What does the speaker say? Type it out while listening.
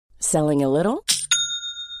Selling a little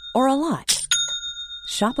or a lot?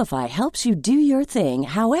 Shopify helps you do your thing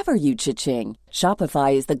however you cha-ching.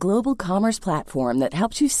 Shopify is the global commerce platform that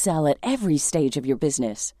helps you sell at every stage of your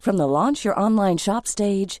business. From the launch your online shop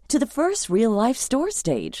stage to the first real-life store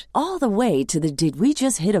stage, all the way to the did we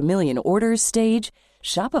just hit a million orders stage.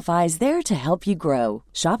 Shopify is there to help you grow.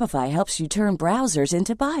 Shopify helps you turn browsers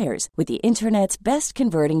into buyers with the internet's best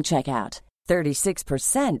converting checkout.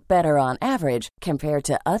 36% better on average compared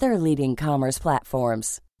to other leading commerce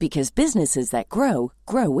platforms. Because businesses that grow,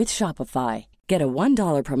 grow with Shopify. Get a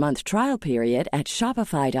 $1 per month trial period at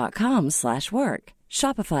shopify.com/work.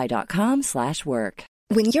 Shopify.com/work.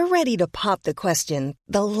 When you're ready to pop the question,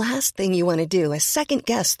 the last thing you want to do is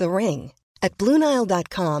second-guess the ring. At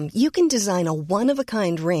BlueNile.com, you can design a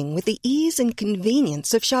one-of-a-kind ring with the ease and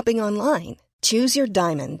convenience of shopping online. Choose your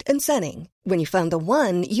diamond and setting. When you find the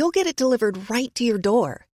one, you'll get it delivered right to your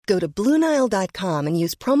door. Go to BlueNile.com and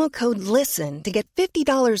use promo code LISTEN to get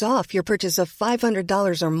 $50 off your purchase of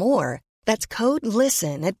 $500 or more. That's code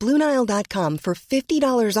LISTEN at BlueNile.com for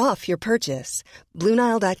 $50 off your purchase.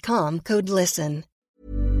 BlueNile.com, code LISTEN.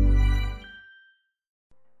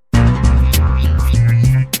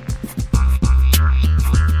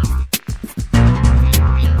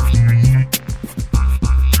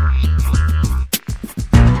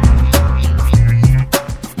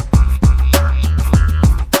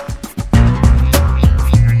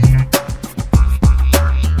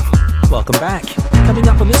 Welcome back. Coming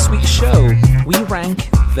up on this week's show, we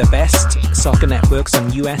rank the best soccer networks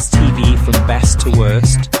on US TV from best to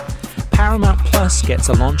worst. Paramount Plus gets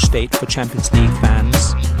a launch date for Champions League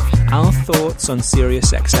fans. Our thoughts on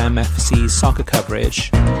SiriusXM FC's soccer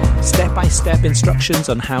coverage. Step-by-step instructions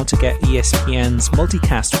on how to get ESPN's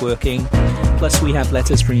multicast working. Plus we have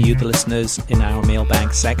letters from you, the listeners, in our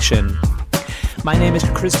mailbag section. My name is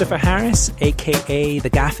Christopher Harris, aka The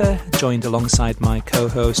Gaffer, joined alongside my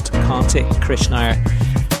co-host Kartik Krishnaiyer.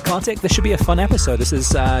 Kartik, this should be a fun episode. This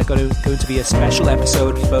is going to be a special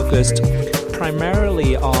episode focused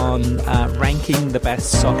primarily on ranking the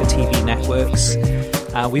best soccer TV networks.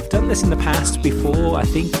 We've done this in the past before, I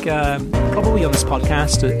think probably on this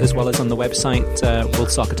podcast as well as on the website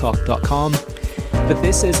worldsoccertalk.com. But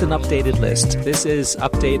this is an updated list. This is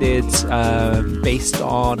updated based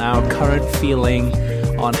on our current feeling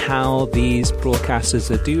on how these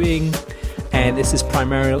broadcasters are doing. And this is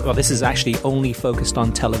this is actually only focused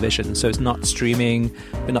on television. So it's not streaming.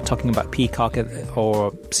 We're not talking about Peacock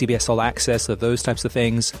or CBS All Access or those types of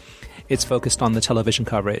things. It's focused on the television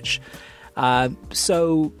coverage.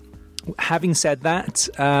 So having said that,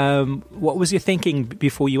 what was your thinking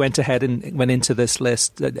before you went ahead and went into this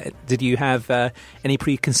list? Did you have any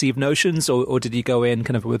preconceived notions, or did you go in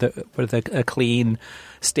kind of with a clean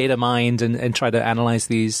state of mind and try to analyze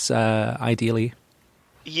these ideally?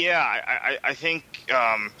 Yeah, I think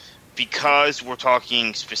because we're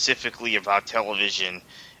talking specifically about television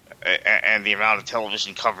and the amount of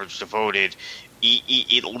television coverage devoted,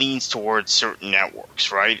 it leans towards certain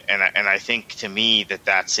networks, right? And I think to me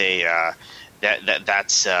that's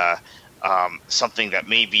something that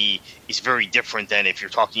maybe is very different than if you're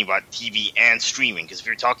talking about TV and streaming. Because if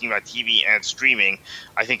you're talking about TV and streaming,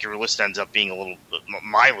 I think your list ends up being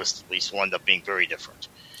my list at least will end up being very different.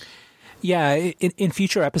 Yeah, in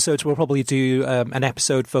future episodes we'll probably do an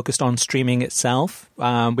episode focused on streaming itself,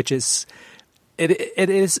 which is.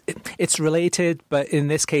 It's related, but in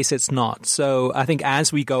this case it's not. So I think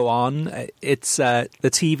as we go on, it's the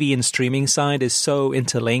TV and streaming side is so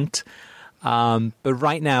interlinked. But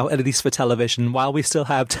right now, at least for television, while we still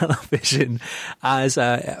have television as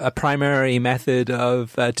a primary method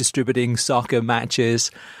of distributing soccer matches,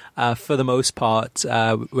 for the most part,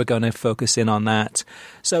 we're going to focus in on that.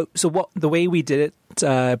 So the way we did it,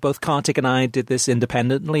 both Kartik and I did this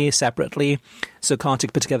independently, separately. So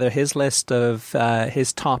Kartik put together his list of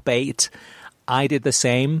his top 8. I did the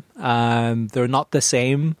same. They're not the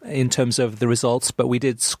same in terms of the results, but we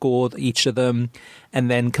did score each of them and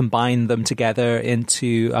then combine them together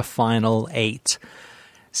into a final 8.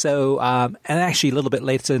 So, and actually a little bit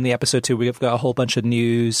later in the episode too, we've got a whole bunch of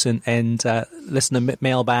news and listener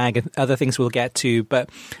mailbag and other things we'll get to. But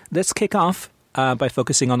let's kick off by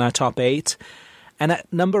focusing on our top 8. And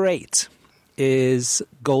at number 8 is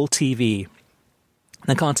Goal TV.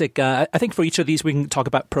 Now, Kartik, I think for each of these we can talk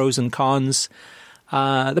about pros and cons.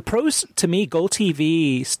 The pros, to me, Goal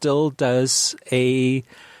TV still does a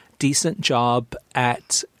decent job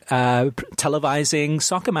at televising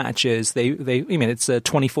soccer matches. I mean, it's a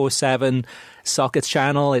 24/7 soccer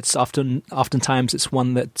channel. It's oftentimes it's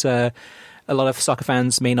one that a lot of soccer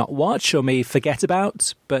fans may not watch or may forget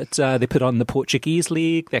about, but they put on the Portuguese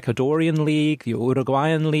league, the Ecuadorian league, the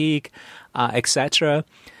Uruguayan league, etc.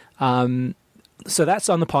 So that's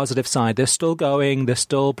on the positive side. They're still going. They're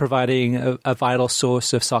still providing a vital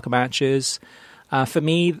source of soccer matches. For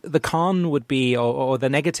me, the con would be, or the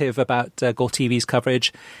negative about Gold TV's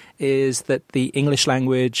coverage, is that the English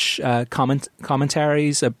language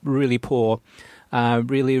commentaries are really poor.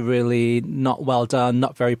 Really, really not well done,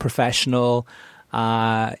 not very professional.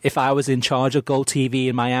 If I was in charge of Gold TV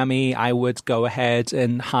in Miami, I would go ahead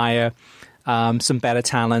and hire some better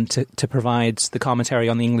talent to provide the commentary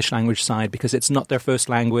on the English language side, because it's not their first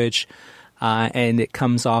language, and it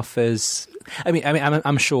comes off as...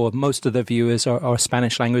 I'm sure most of the viewers are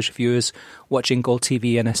Spanish language viewers watching Gold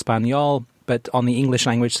TV in Espanol, but on the English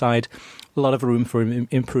language side, a lot of room for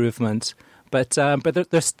improvement. But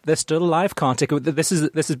there's still live content. This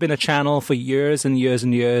has been a channel for years and years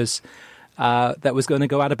and years that was going to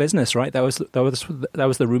go out of business, right? That was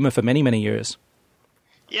the rumor for many, many years.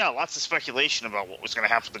 Yeah, lots of speculation about what was going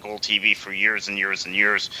to happen to Gold TV for years and years and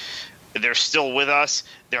years. They're still with us.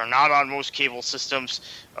 They're not on most cable systems.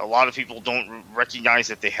 A lot of people don't recognize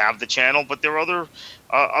that they have the channel, but there are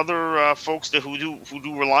other folks who do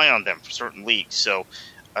rely on them for certain leagues. So.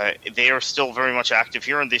 They are still very much active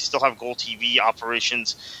here, and they still have Gold TV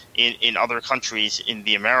operations in other countries in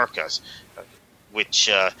the Americas, which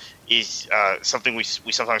is something we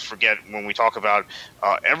sometimes forget when we talk about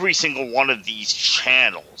every single one of these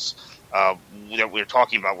channels that we're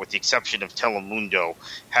talking about, with the exception of Telemundo,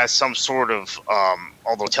 has some sort of,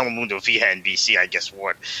 although Telemundo via NBC, I guess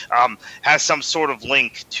has some sort of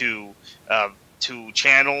link to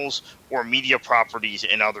channels or media properties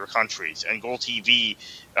in other countries. And Gold TV,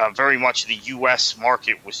 very much the U.S.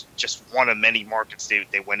 market was just one of many markets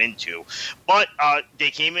they went into. But they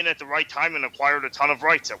came in at the right time and acquired a ton of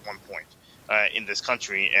rights at one point in this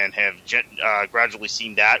country, and have gradually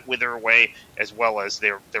seen that wither away, as well as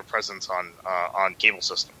their presence on cable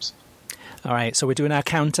systems. All right, so we're doing our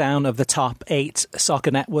countdown of the top 8 soccer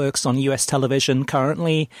networks on US television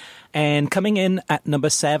currently. And coming in at number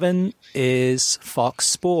 7 is Fox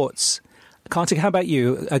Sports. Kartik, how about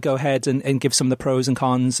you? Go ahead and give some of the pros and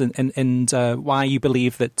cons and why you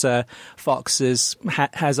believe that Fox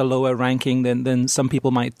has a lower ranking than some people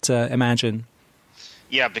might imagine.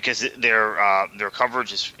 Yeah, because their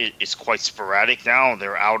coverage is quite sporadic now.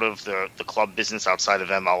 They're out of the club business outside of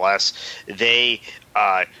MLS. They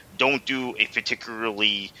don't do a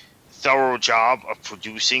particularly thorough job of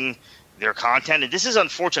producing their content, and this is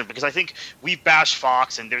unfortunate because I think we've bashed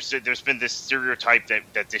Fox, and there's been this stereotype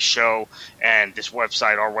that this show and this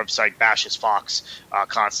website, our website, bashes Fox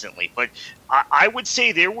constantly. But I would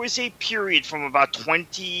say there was a period from about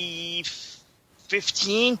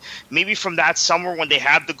 2015, maybe from that summer when they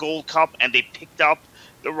had the Gold Cup and they picked up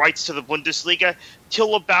the rights to the Bundesliga,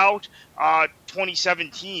 till about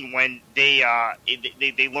 2017 when they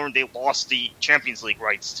learned they lost the Champions League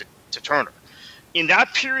rights to Turner. In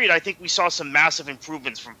that period, I think we saw some massive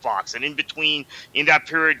improvements from Fox. And in that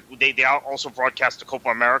period, they also broadcast the Copa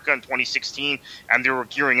America in 2016, and they were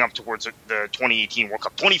gearing up towards the 2018 World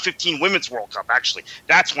Cup. 2015 Women's World Cup, actually.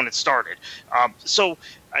 That's when it started. So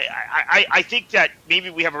I think that maybe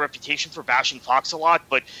we have a reputation for bashing Fox a lot,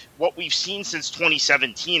 but what we've seen since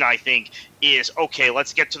 2017, I think, is, okay,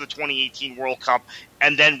 let's get to the 2018 World Cup,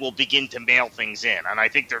 and then we'll begin to mail things in. And I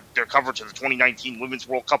think their coverage of the 2019 Women's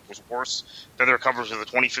World Cup was worse than their coverage of the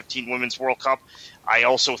 2015 Women's World Cup. I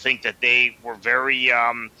also think that they were very,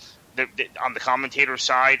 on the commentator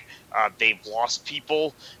side, they've lost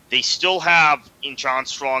people. They still have, in John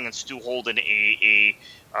Strong and Stu Holden, a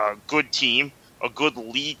good team, a good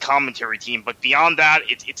lead commentary team. But beyond that,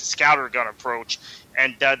 it's a scattergun approach.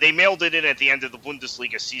 And they mailed it in at the end of the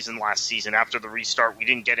Bundesliga season last season. After the restart, we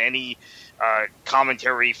didn't get any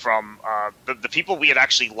commentary from the people we had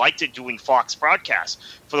actually liked at doing Fox broadcasts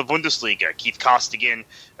for the Bundesliga: Keith Costigan,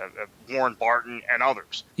 Warren Barton, and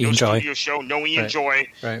others. Ian Joy. Studio show, no Ian Joy.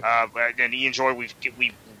 Right. And Ian Joy, we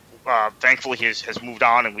thankfully has moved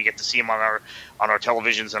on, and we get to see him on our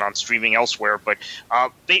televisions and on streaming elsewhere. But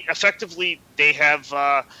they have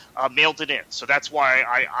mailed it in, so that's why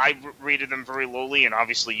I rated them very lowly, and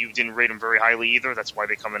obviously you didn't rate them very highly either. That's why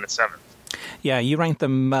they come in at 7th. Yeah, you ranked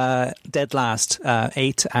them dead last,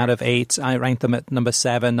 8 out of 8. I ranked them at number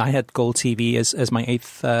 7. I had Gold TV as my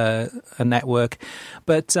 8th network.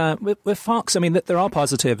 But with Fox, I mean, there are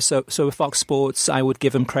positives. So with Fox Sports, I would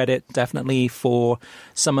give them credit definitely for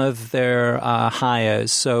some of their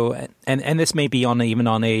hires. So and this may be even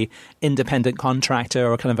on a independent contractor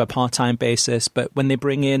or kind of a part-time basis. But when they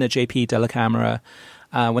bring in a JP Dellacamera,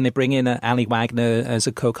 when they bring in Ali Wagner as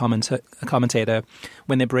a co-commentator,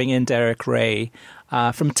 when they bring in Derek Ray,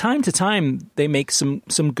 from time to time, they make some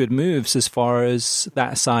good moves as far as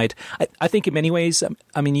that side. I think in many ways,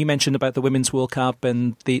 I mean, you mentioned about the Women's World Cup,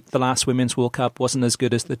 and the last Women's World Cup wasn't as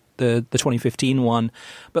good as the 2015 one.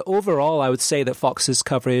 But overall, I would say that Fox's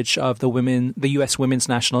coverage of the U.S. women's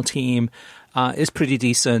national team is pretty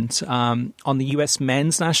decent. On the U.S.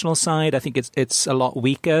 men's national side, I think it's a lot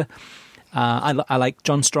weaker. I like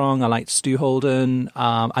John Strong. I like Stu Holden.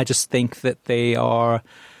 I just think that they are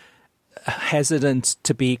hesitant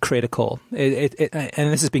to be critical, and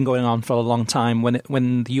this has been going on for a long time.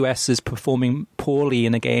 When the US is performing poorly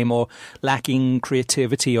in a game or lacking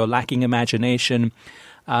creativity or lacking imagination,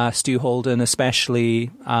 Stu Holden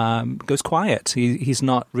especially goes quiet. He's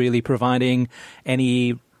not really providing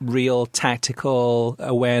any real tactical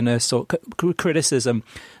awareness or criticism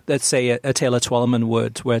that, say, a Taylor Twellman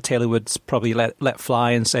would, where Taylor would probably let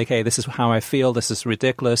fly and say, okay, this is how I feel, this is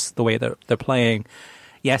ridiculous, the way they're playing.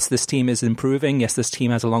 Yes, this team is improving. Yes, this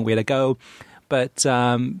team has a long way to go. But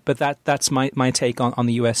that's my take on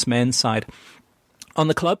the US men's side. On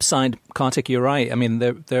the club side, Kartik, you're right. I mean,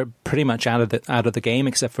 they're pretty much out of the game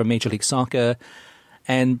except for Major League Soccer.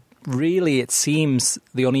 And really, it seems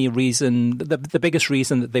the only reason, the biggest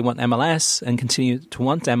reason that they want MLS and continue to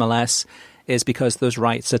want MLS is because those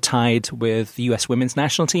rights are tied with the U.S. women's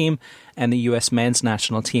national team and the U.S. men's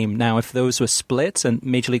national team. Now, if those were split and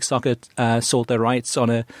Major League Soccer sold their rights on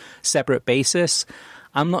a separate basis,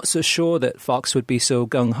 I'm not so sure that Fox would be so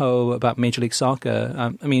gung-ho about Major League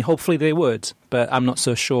Soccer. I mean, hopefully they would, but I'm not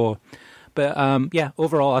so sure. But yeah,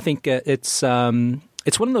 overall, I think it's one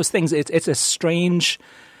of those things. It's a strange...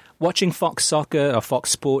 Watching Fox Soccer or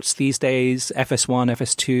Fox Sports these days, FS1,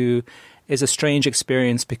 FS2, is a strange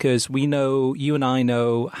experience because you and I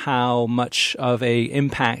know how much of a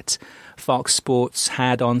impact Fox Sports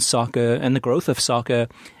had on soccer and the growth of soccer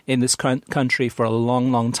in this country for a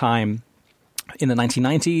long, long time. In the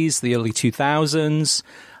 1990s, the early 2000s,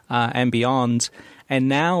 and beyond. And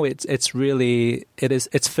now it's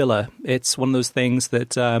filler. It's one of those things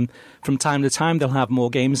that from time to time they'll have more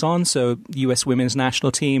games on. So U.S. women's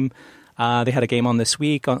national team, they had a game on this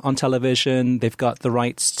week on television. They've got the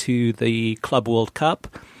rights to the Club World Cup,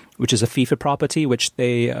 which is a FIFA property, which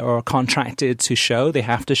they are contracted to show. They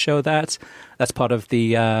have to show that. That's part of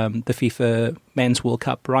the FIFA Men's World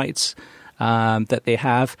Cup rights that they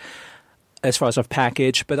have as far as our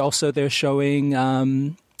package. But also they're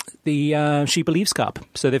showing... the She Believes Cup.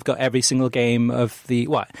 So they've got every single game of they've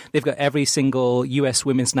got every single U.S.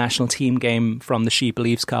 women's national team game from the She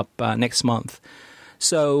Believes Cup next month.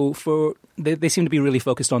 So they seem to be really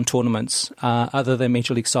focused on tournaments other than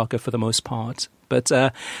Major League Soccer for the most part. But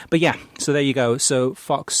yeah, so there you go. So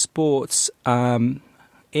Fox Sports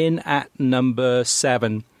in at number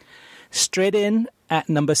 7. Straight in at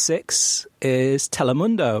number 6 is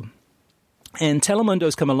Telemundo. And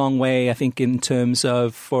Telemundo's come a long way, I think, in terms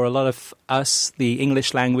of, for a lot of us, the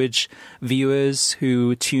English language viewers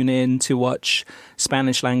who tune in to watch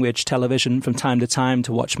Spanish language television from time to time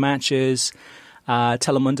to watch matches.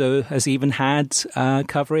 Telemundo has even had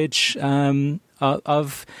coverage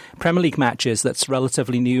of Premier League matches that's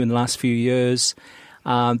relatively new in the last few years.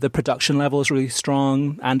 The production level is really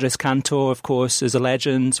strong. Andres Cantor, of course, is a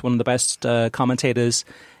legend, one of the best commentators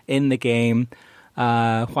in the game.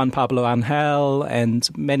 Juan Pablo Angel and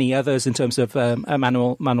many others in terms of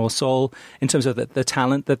Manuel Sol, in terms of the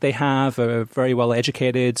talent that they have, are very well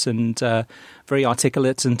educated and very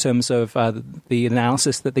articulate in terms of the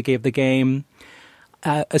analysis that they gave the game.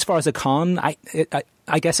 As far as a con,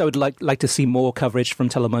 I guess I would like to see more coverage from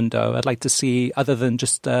Telemundo. I'd like to see, other than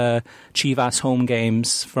just Chivas home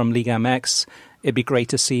games from Liga MX, it'd be great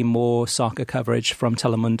to see more soccer coverage from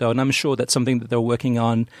Telemundo. And I'm sure that's something that they're working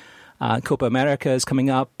on. Copa America is coming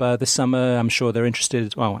up this summer. I'm sure they're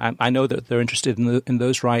interested. Well, I know that they're interested in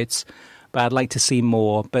those rights, but I'd like to see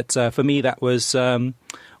more. But for me, that was...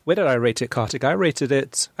 where did I rate it, Kartik? I rated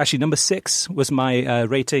it... Actually, number 6 was my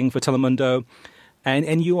rating for Telemundo.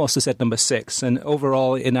 And you also said number 6. And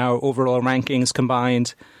overall, in our overall rankings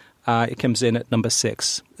combined, it comes in at number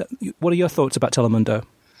 6. What are your thoughts about Telemundo?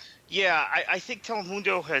 Yeah, I think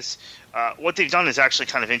Telemundo has what they've done is actually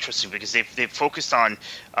kind of interesting because they've focused on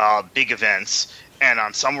big events and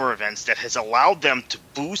on summer events that has allowed them to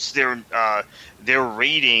boost their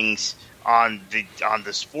ratings on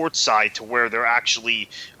the sports side to where they're actually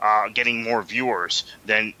getting more viewers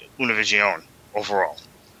than Univision overall,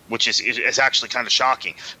 which is actually kind of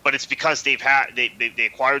shocking. But it's because they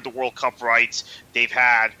acquired the World Cup rights. They've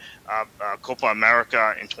had Copa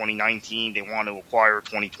America in 2019. They want to acquire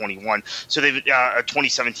 2021. So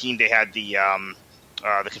 2017 they had the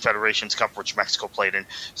the Confederations Cup, which Mexico played in.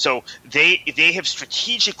 So they have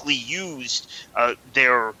strategically used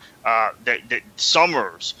their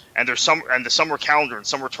summers and the summer calendar and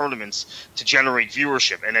summer tournaments to generate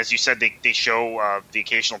viewership. And as you said, they show the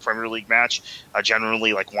occasional Premier League match,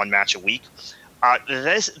 generally like one match a week.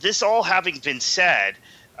 This all having been said,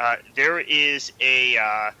 there is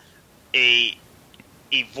a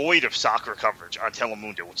void of soccer coverage on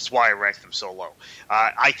Telemundo, which is why I rank them so low.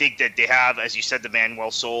 I think that they have, as you said, the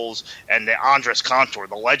Manuel Sols and the Andres Cantor,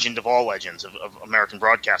 the legend of all legends of American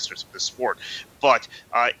broadcasters of the sport. But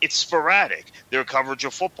it's sporadic, their coverage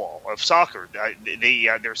of football, of soccer.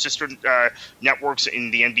 Their sister networks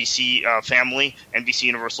in the NBC family, NBC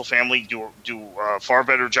Universal family, do a far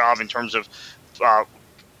better job in terms of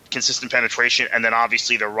consistent penetration, and then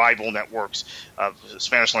obviously the rival networks,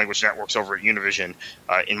 Spanish language networks over at Univision,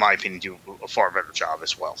 in my opinion, do a far better job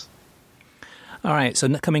as well. All right, so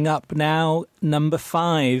coming up now, number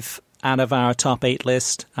 5 out of our top 8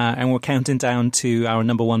 list, and we're counting down to our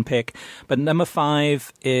number 1 pick. But number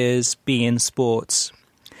 5 is beIN Sports.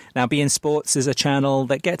 Now, beIN Sports is a channel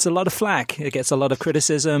that gets a lot of flack. It gets a lot of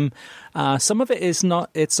criticism. Some of it is not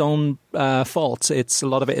its own fault. A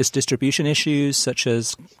lot of it is distribution issues, such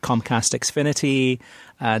as Comcast Xfinity,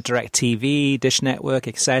 DirecTV, Dish Network,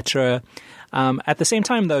 etc. At the same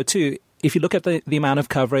time, though, too, if you look at the amount of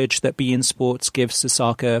coverage that beIN Sports gives to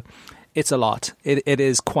soccer, it's a lot. It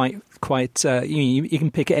is quite. You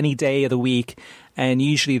can pick any day of the week, and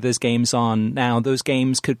usually there's games on. Now, those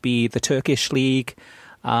games could be the Turkish League.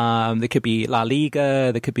 There could be La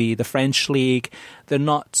Liga, there could be the French League. They're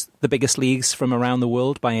not the biggest leagues from around the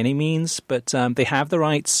world by any means, but they have the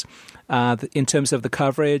rights in terms of the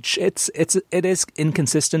coverage. It is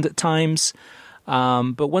inconsistent at times,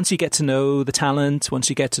 but once you get to know the talent, once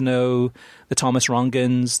you get to know the Thomas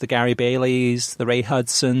Rongans, the Gary Baileys, the Ray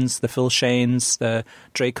Hudsons, the Phil Shanes, the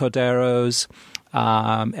Drake Corderos,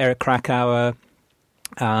 Eric Krakauer,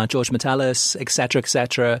 George Metellus,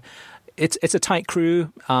 etc., It's a tight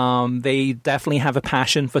crew. They definitely have a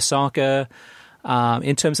passion for soccer.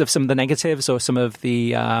 In terms of some of the negatives or some of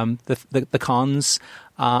the cons,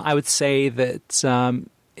 I would say that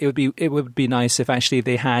it would be nice if actually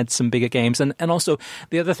they had some bigger games. And also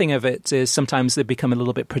the other thing of it is sometimes they become a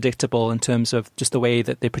little bit predictable in terms of just the way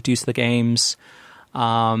that they produce the games.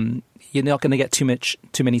 You're not going to get too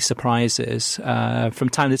many surprises. From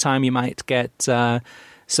time to time, you might get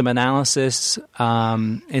some analysis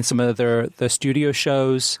in some of their studio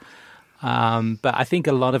shows. But I think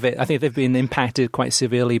a lot of it, I think they've been impacted quite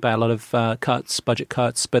severely by a lot of budget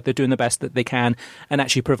cuts, but they're doing the best that they can and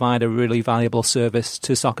actually provide a really valuable service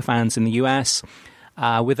to soccer fans in the US.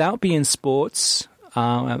 Without beIN Sports,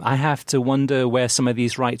 I have to wonder where some of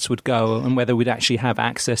these rights would go and whether we'd actually have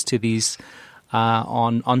access to these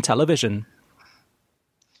on television.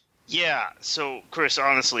 Yeah, so Chris,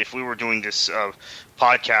 honestly, if we were doing this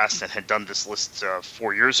podcast and had done this list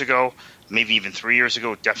 4 years ago, maybe even 3 years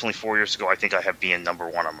ago, definitely 4 years ago, I think I have beIN number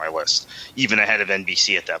 1 on my list, even ahead of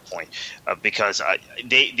NBC at that point, because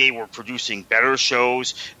they were producing better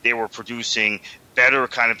shows, they were producing better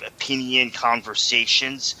kind of opinion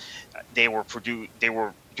conversations, they were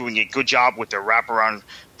doing a good job with their wraparound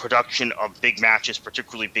production of big matches,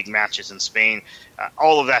 particularly big matches in Spain.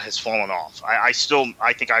 All of that has fallen off. I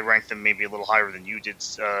think I ranked them maybe a little higher than you did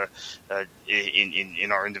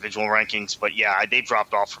in our individual rankings, but yeah, they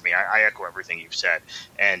dropped off for me. I echo everything you've said,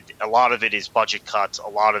 and a lot of it is budget cuts. A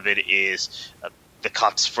lot of it is the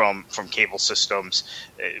cuts from cable systems,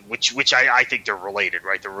 which I think they're related,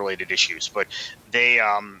 right? They're related issues, but they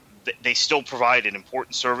still provide an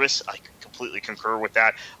important service. I completely concur with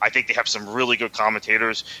that. I think they have some really good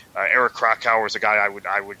commentators. Eric Krakauer is a guy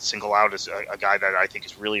I would single out as a guy that I think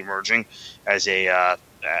is really emerging as an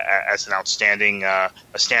outstanding, a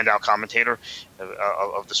standout commentator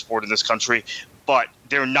of the sport in this country. But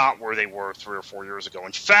they're not where they were 3 or 4 years ago.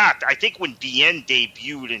 In fact, I think when beIN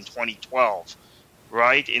debuted in 2012,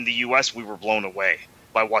 right, in the U.S., we were blown away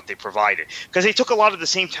by what they provided, because they took a lot of the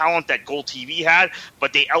same talent that Gold TV had,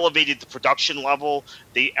 but they elevated the production level,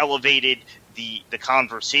 they elevated the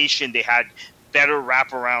conversation, they had better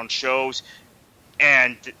wraparound shows,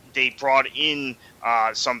 and they brought in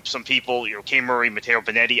some people, Kay Murray, Matteo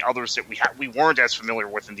Bonetti, others that we weren't as familiar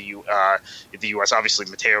with in the U.S. Obviously,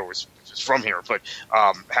 Matteo was from here, but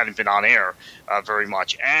hadn't been on air very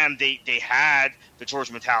much. And they had the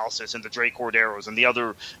George Metalysis and the Drake Corderos and the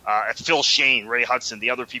other Phil Shane, Ray Hudson,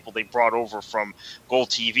 the other people they brought over from Gold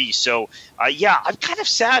TV. So yeah, I'm kind of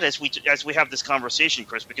sad as we have this conversation,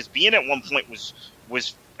 Chris, because beIN at one point was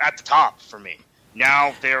at the top for me.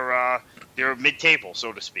 Now they're they're mid-table,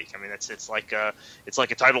 so to speak. I mean, it's like a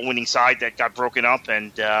title-winning side that got broken up,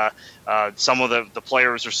 and some of the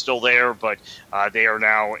players are still there, but they are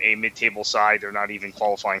now a mid-table side. They're not even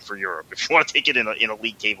qualifying for Europe, if you want to take it in a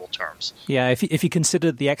league table terms. Yeah, if you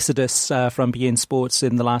consider the exodus from beIN Sports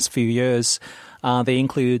in the last few years, they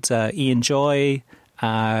include Ian Joy,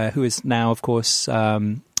 who is now, of course,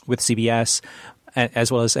 with CBS,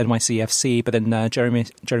 as well as NYCFC, but then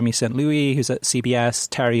Jeremy St. Louis, who's at CBS,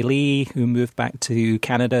 Terry Lee, who moved back to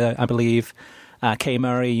Canada, I believe, Kay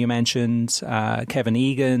Murray, you mentioned, Kevin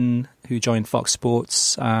Egan, who joined Fox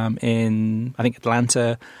Sports in, I think,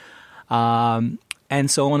 Atlanta, and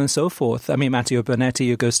so on and so forth. I mean, Matteo Bonetti,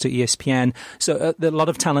 who goes to ESPN. So a lot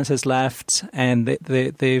of talent has left, and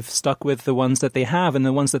they've stuck with the ones that they have, and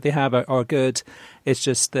the ones that they have are good. It's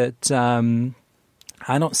just that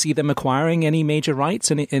I don't see them acquiring any major rights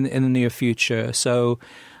in the near future. So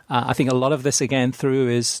I think a lot of this, again, through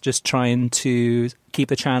is just trying to keep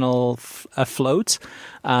the channel afloat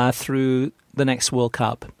through the next World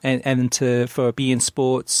Cup, and for beIN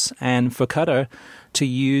Sports and for Qatar to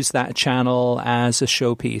use that channel as a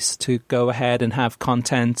showpiece, to go ahead and have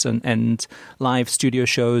content and live studio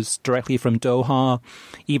shows directly from Doha,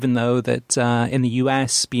 even though that in the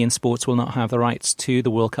US, beIN Sports will not have the rights to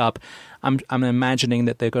the World Cup. I'm imagining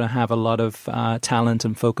that they're going to have a lot of talent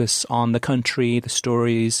and focus on the country, the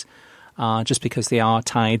stories, just because they are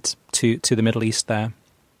tied to the Middle East there.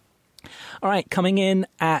 All right, coming in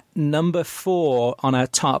at number 4 on our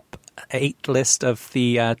top 8 list of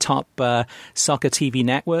the top soccer TV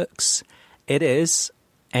networks, it is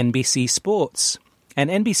NBC Sports. And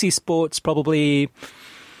NBC Sports probably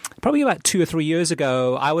about 2 or 3 years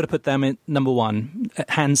ago, I would have put them at number 1,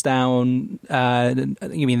 hands down.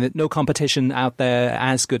 You mean no competition out there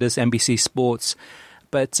as good as NBC Sports.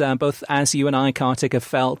 But both as you and I, Kartik, have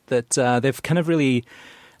felt that they've kind of really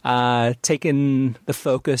taken the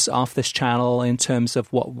focus off this channel in terms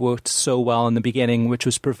of what worked so well in the beginning, which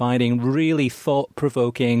was providing really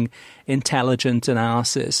thought-provoking, intelligent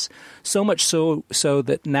analysis. So much so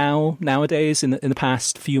that nowadays, in the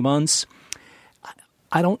past few months,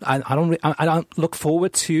 I don't look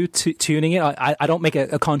forward to tuning it. I don't make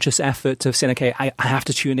a conscious effort to say, okay, I have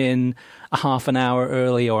to tune in a half an hour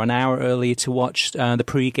early or an hour early to watch the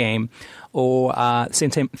pregame, or same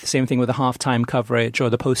thing with the halftime coverage or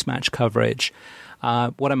the post-match coverage.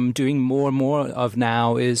 What I'm doing more and more of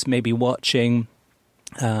now is maybe watching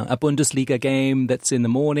a Bundesliga game that's in the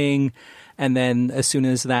morning, and then as soon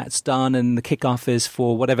as that's done and the kickoff is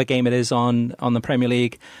for whatever game it is on the Premier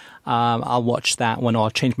League, I'll watch that one, or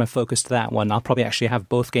I'll change my focus to that one. I'll probably actually have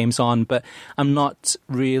both games on, but I'm not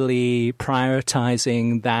really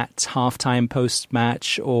prioritizing that halftime,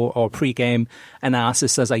 post-match, or pre-game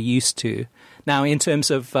analysis as I used to. Now, in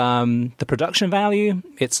terms of the production value,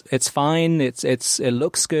 it's fine. It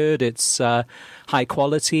looks good. It's high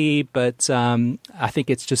quality, but I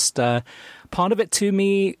think it's just part of it to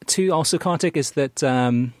me too. Also, Kartik, is that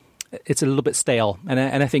it's a little bit stale, and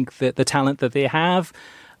I think that the talent that they have,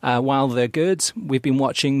 while they're good, we've been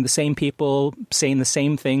watching the same people saying the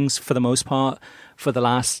same things for the most part for the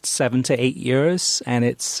last 7 to 8 years, and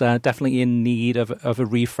it's definitely in need of a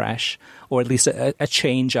refresh, or at least a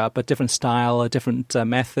change up, a different style, a different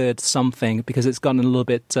method, something, because it's gotten a little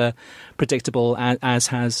bit predictable, as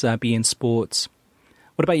has beIN Sports.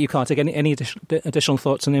 What about you, Kartik? Any additional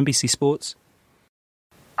thoughts on NBC Sports?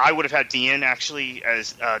 I would have had beIN actually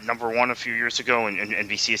as number 1 a few years ago, and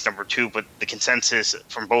NBC is number 2. But the consensus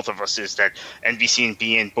from both of us is that NBC and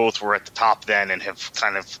beIN both were at the top then and have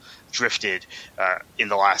kind of drifted in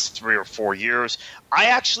the last 3 or 4 years. I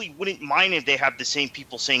actually wouldn't mind if they have the same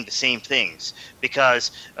people saying the same things, because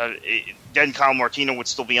then Kyle Martino would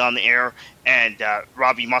still be on the air, and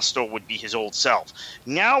Robbie Mustoe would be his old self.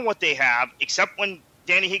 Now what they have, except when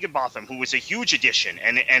Danny Higginbotham, who was a huge addition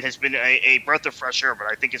and has been a breath of fresh air, but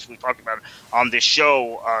I think, as we talked about on this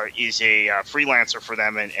show, is a freelancer for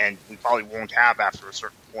them, and we probably won't have after a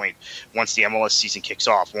certain point once the MLS season kicks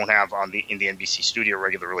off. Won't have in the NBC studio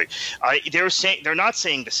regularly. They're not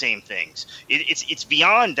saying the same things. It's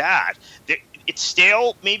beyond that. It's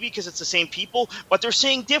stale, maybe because it's the same people, but they're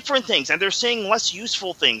saying different things, and they're saying less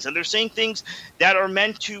useful things, and they're saying things that are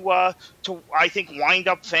meant to I think, wind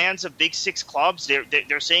up fans of Big Six clubs.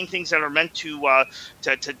 They're saying things that are meant to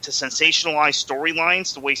sensationalize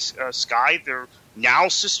storylines, the way Sky, their now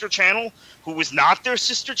sister channel, who was not their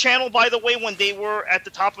sister channel, by the way, when they were at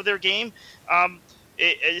the top of their game,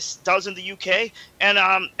 it does in the UK.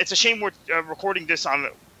 And it's a shame we're recording this on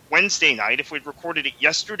Wednesday night. If we'd recorded it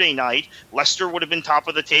yesterday night, Leicester would have been top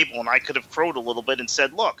of the table, and I could have crowed a little bit and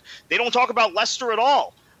said, look, they don't talk about Leicester at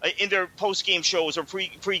all in their post-game shows or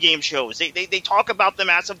pre-game shows. They talk about them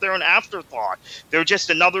as if they're an afterthought. They're just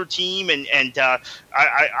another team, and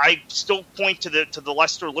I still point to the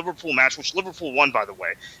Leicester-Liverpool match, which Liverpool won, by the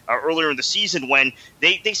way, earlier in the season, when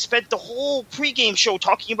they spent the whole pre-game show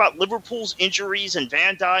talking about Liverpool's injuries and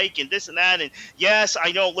Van Dijk and this and that. And yes,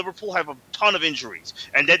 I know Liverpool have a ton of injuries,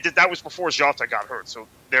 and that was before Jota got hurt. So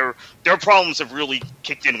their problems have really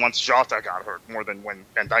kicked in once Jota got hurt, more than when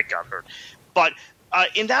Van Dijk got hurt. But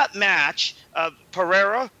in that match,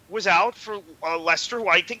 Pereira was out for Leicester, who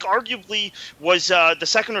I think arguably was the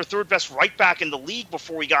second or third best right back in the league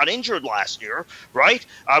before he got injured last year, right?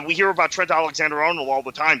 We hear about Trent Alexander-Arnold all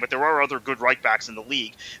the time, but there are other good right backs in the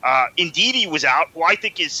league. Ndidi was out, who I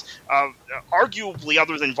think is arguably,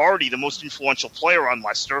 other than Vardy, the most influential player on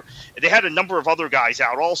Leicester. They had a number of other guys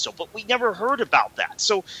out also, but we never heard about that.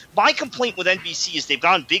 So my complaint with NBC is they've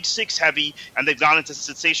gone Big Six heavy, and they've gone into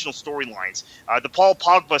sensational storylines. The Paul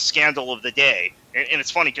Pogba scandal of the day. And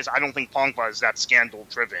it's funny because I don't think Pogba is that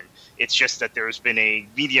scandal-driven. It's just that there's been a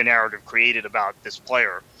media narrative created about this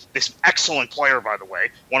player, this excellent player, by the way,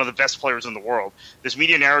 one of the best players in the world. This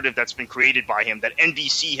media narrative that's been created by him that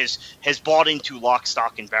NBC has bought into lock,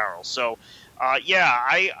 stock, and barrel. So,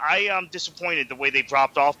 I am disappointed the way they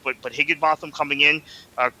dropped off. But Higginbotham coming in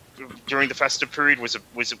during the festive period was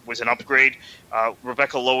an upgrade.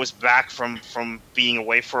 Rebecca Lowe is back from being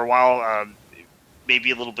away for a while.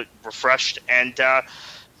 Maybe a little bit refreshed, and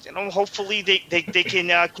hopefully they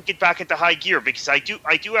can kick it back into high gear, because I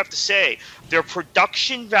do have to say their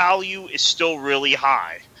production value is still really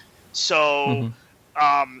high. So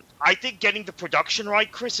I think getting the production right,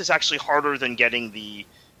 Chris, is actually harder than getting the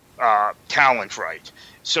talent right.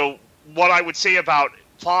 So what I would say about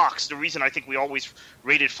Fox, the reason I think we always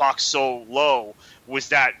rated Fox so low was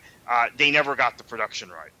that they never got the production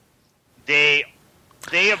right. They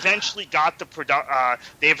eventually got the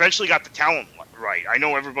talent right. I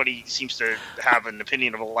know everybody seems to have an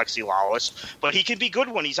opinion of Alexi Lalas, but he can be good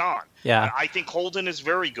when he's on. Yeah. I think Holden is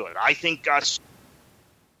very good. I think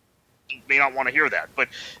may not want to hear that, but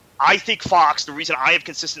I think Fox, the reason I have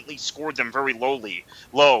consistently scored them very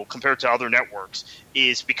low compared to other networks,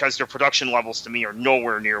 is because their production levels to me are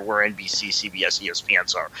nowhere near where NBC, CBS,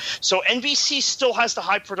 ESPN's are. So NBC still has the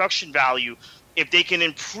high production value. If they can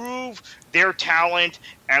improve their talent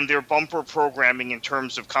and their bumper programming in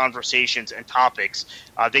terms of conversations and topics,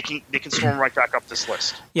 they can storm right back up this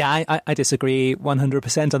list. Yeah, I disagree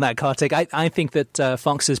 100% on that, Kartik. I think that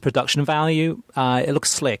Fox's production value, it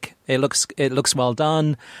looks slick. It looks well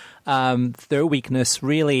done. Their weakness,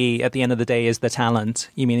 really, at the end of the day, is the talent.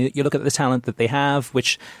 You look at the talent that they have,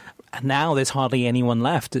 which now there's hardly anyone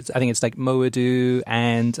left. I think it's like Mo Edu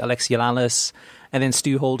and Alexi Lalas, and then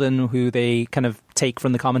Stu Holden, who they kind of take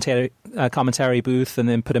from the commentary booth and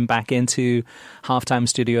then put him back into halftime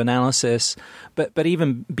studio analysis. But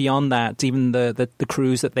even beyond that, even the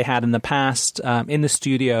crews that they had in the past in the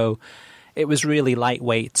studio, it was really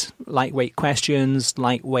lightweight questions,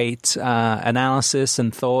 lightweight analysis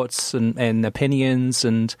and thoughts and opinions,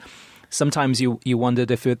 and sometimes you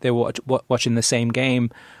wondered if they were watching the same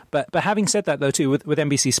game. But having said that, though, too, with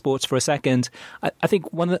NBC Sports for a second, I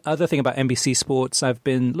think one other thing about NBC Sports I've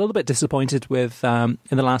been a little bit disappointed with in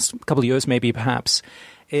the last couple of years, maybe perhaps,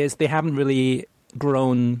 is they haven't really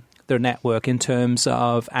grown their network in terms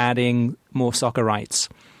of adding more soccer rights.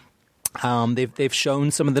 They've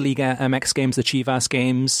shown some of the Liga MX games, the Chivas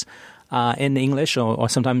games, in English or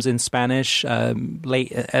sometimes in Spanish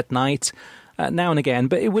late at night. Now and again,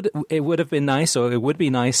 but it would have been nice, or it would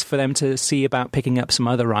be nice for them to see about picking up some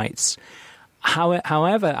other rights.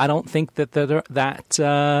 However, I don't think that they're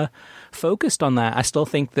that focused on that. I still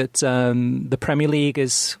think that the Premier League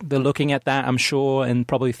they're looking at that, I'm sure, and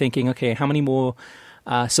probably thinking, okay, how many more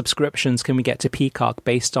subscriptions can we get to Peacock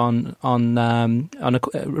based on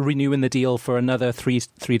renewing the deal for another 3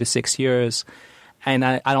 to 6 years? And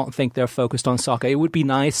I don't think they're focused on soccer. It would be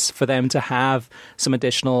nice for them to have some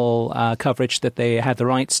additional coverage that they had the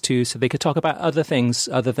rights to, so they could talk about other things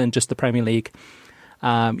other than just the Premier League.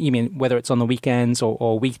 Whether it's on the weekends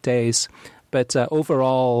or weekdays. But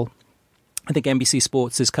overall, I think NBC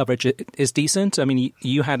Sports' coverage is decent. I mean,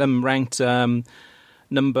 you had them ranked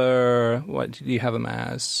number... What did you have them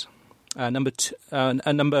as? Number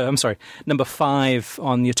 5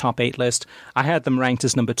 on your top 8 list. I had them ranked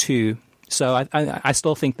as number 2. So I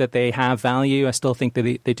still think that they have value. I still think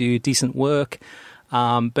that they do decent work.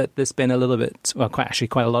 But there's been a little bit,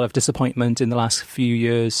 quite a lot of disappointment in the last few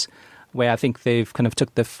years, where I think they've kind of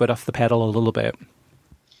took the foot off the pedal a little bit.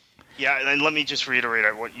 Yeah, and let me just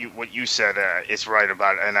reiterate what you said is right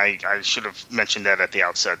about it, and I should have mentioned that at the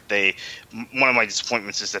outset. One of my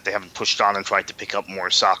disappointments is that they haven't pushed on and tried to pick up more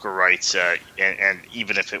soccer rights, and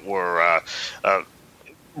even if it were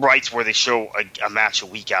rights where they show a match a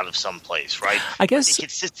week out of some place, right? I guess they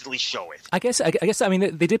consistently show it. I guess. I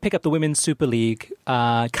mean, they did pick up the Women's Super League,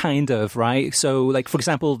 kind of, right? So, like for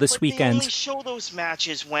example, this weekend, they only show those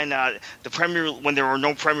matches when when there are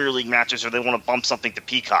no Premier League matches, or they want to bump something to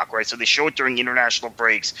Peacock, right? So they show it during international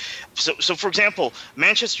breaks. So for example,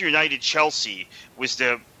 Manchester United Chelsea was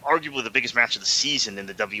arguably the biggest match of the season in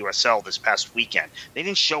the WSL this past weekend. They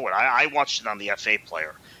didn't show it. I watched it on the FA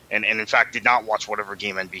Player. And in fact, did not watch whatever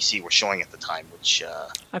game NBC was showing at the time. Which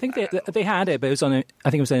I think they had it, but it was on. I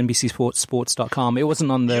think it was on NBCSports.com. It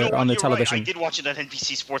wasn't on the on the television. Right. I did watch it on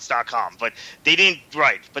NBCSports.com, but they didn't.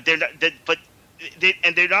 Right, but they're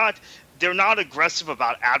not aggressive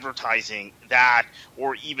about advertising that,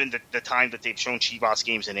 or even the time that they've shown Chivas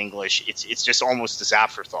games in English. It's just almost this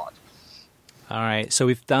afterthought. All right, so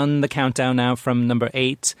we've done the countdown now from number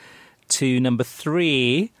 8 to number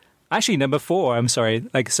 3. Actually, number 4, I'm sorry.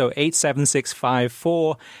 So 8, 7, 6, 5,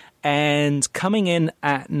 4. And coming in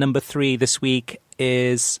at number 3 this week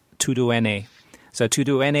is Tuduene. So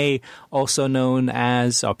Tuduene, also known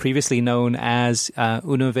as, or previously known as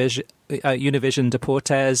Univision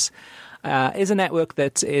Deportes, is a network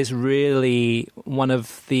that is really one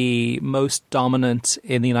of the most dominant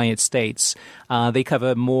in the United States. They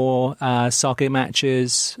cover more soccer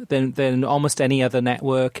matches than almost any other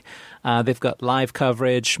network. They've got live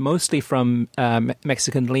coverage, mostly from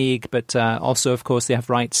Mexican League, but also, of course, they have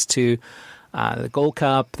rights to the Gold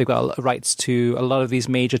Cup. They've got rights to a lot of these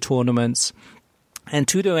major tournaments. And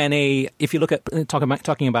Tuduene, if you look at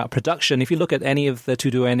talking about production, if you look at any of the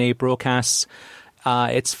Tuduene broadcasts,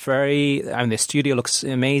 it's the studio looks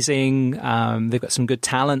amazing. They've got some good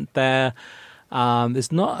talent there.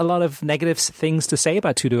 There's not a lot of negative things to say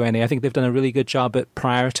about Tuduene. I think they've done a really good job at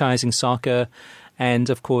prioritizing soccer.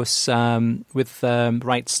 And, of course, with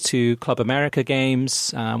rights to Club America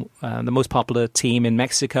games, the most popular team in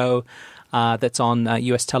Mexico that's on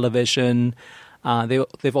U.S. television.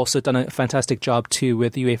 They've also done a fantastic job, too,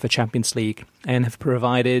 with the UEFA Champions League, and have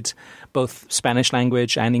provided both Spanish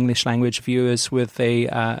language and English language viewers with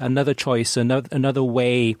another choice, another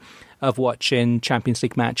way of watching Champions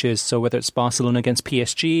League matches. So whether it's Barcelona against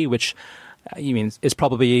PSG, which is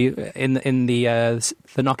probably in the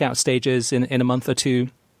knockout stages in a month or two,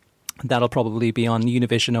 that'll probably be on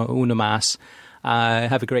Univision or Unimas.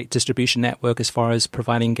 Have a great distribution network as far as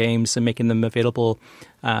providing games and making them available,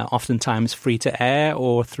 oftentimes free to air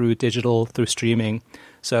or through digital, through streaming.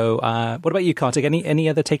 So what about you, Kartik? Any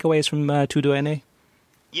other takeaways from Tuduene?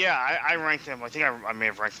 Yeah, I ranked them. I think I may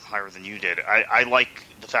have ranked them higher than you did. I like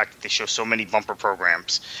the fact that they show so many bumper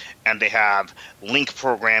programs, and they have link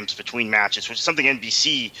programs between matches, which is something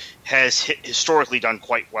NBC has historically done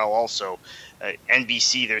quite well also.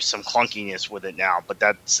 NBC, there's some clunkiness with it now, but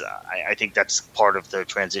that's I think that's part of the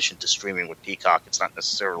transition to streaming with Peacock. It's not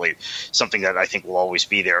necessarily something that I think will always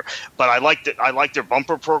be there. But I like their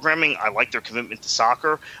bumper programming. I like their commitment to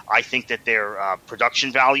soccer. I think that their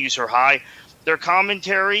production values are high. Their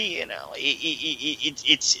commentary,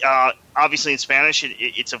 it's obviously in Spanish.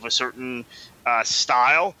 It's of a certain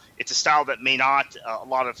style. It's a style that may not a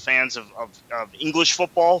lot of fans of English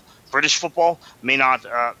football, British football, may not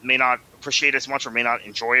appreciate as much or may not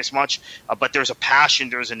enjoy as much. But there's a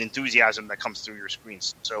passion, there's an enthusiasm that comes through your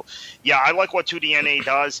screens. So, yeah, I like what Tuduene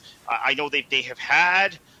does. I know they have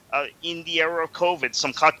had. In the era of COVID,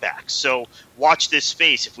 some cutbacks. So watch this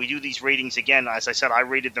space. If we do these ratings again, as I said, I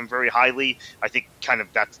rated them very highly. I think kind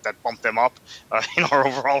of that bumped them up in our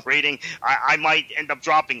overall rating. I might end up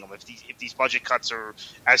dropping them if these budget cuts are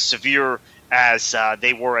as severe as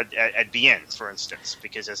they were at BN, for instance.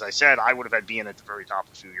 Because as I said, I would have had BN at the very top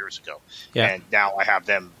a few years ago. Yeah. And now I have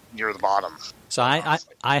them near the bottom. So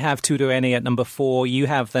I have Tuduene at number 4. You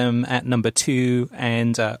have them at number 2,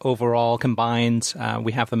 and overall combined,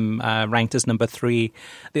 we have them ranked as number 3.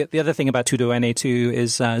 The other thing about Tuduene too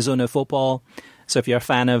is Zona Football. So if you're a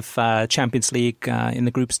fan of Champions League in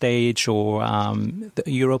the group stage or the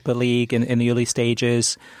Europa League in the early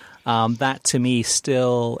stages, that to me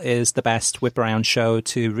still is the best whip around show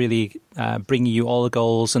to really bring you all the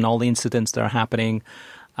goals and all the incidents that are happening.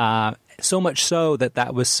 So much so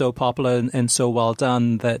that was so popular and so well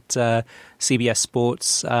done that CBS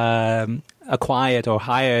Sports acquired or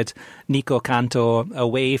hired Nico Cantor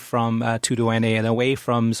away from Tuduene and away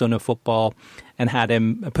from Zona Football, and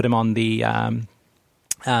put him on the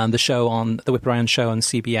show, on the Whip Around show on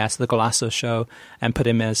CBS, the Golazo show, and put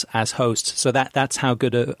him as host. So that's how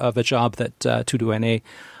good of a job that Tuduene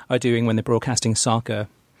are doing when they're broadcasting soccer.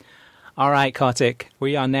 All right, Kartik,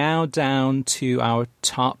 we are now down to our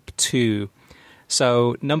top 2.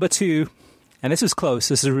 So number 2, and this is close,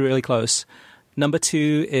 this is really close. Number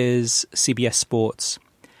 2 is CBS Sports.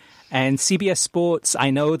 And CBS Sports,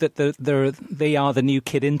 I know that they are the new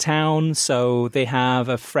kid in town, so they have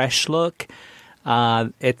a fresh look.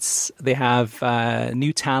 They have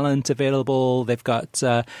new talent available. They've got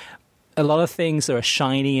a lot of things that are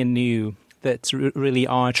shiny and new that really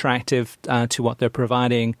are attractive to what they're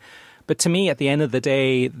providing. But to me, at the end of the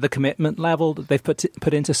day, the commitment level that they've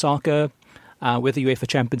put into soccer with the UEFA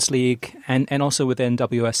Champions League and also within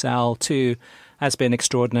WSL too has been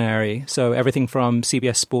extraordinary. So everything from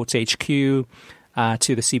CBS Sports HQ to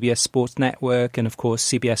the CBS Sports Network and, of course,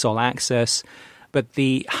 CBS All Access. But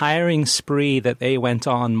the hiring spree that they went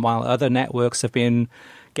on while other networks have been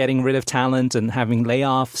getting rid of talent and having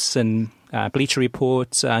layoffs and Bleacher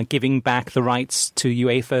Report giving back the rights to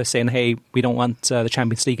UEFA, saying, hey, we don't want the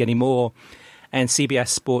Champions League anymore. And CBS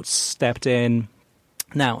Sports stepped in.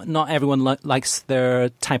 Now, not everyone likes their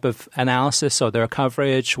type of analysis or their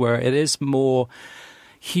coverage, where it is more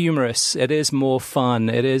humorous, it is more fun,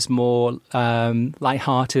 it is more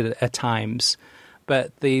lighthearted at times.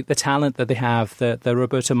 But the talent that they have, the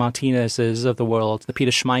Roberto Martinez's of the world, the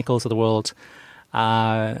Peter Schmeichels of the world,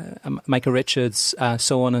 Micah Richards,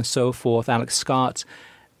 so on and so forth, Alex Scott,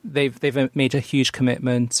 they've made a huge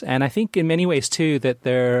commitment. And I think in many ways, too, that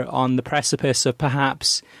they're on the precipice of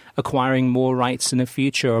perhaps acquiring more rights in the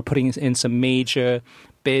future or putting in some major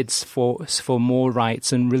bids for more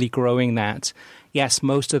rights and really growing that. Yes,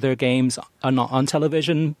 most of their games are not on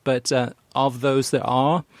television, but of those that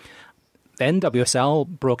are, the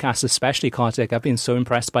NWSL broadcasts especially, Kartik, I've been so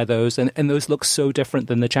impressed by those, and those look so different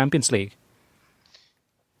than the Champions League.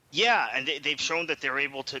 Yeah, and they've shown that they're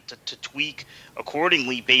able to tweak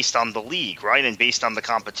accordingly based on the league, right, and based on the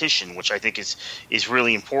competition, which I think is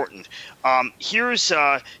really important. Here's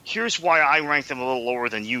why I ranked them a little lower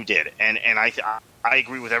than you did, and I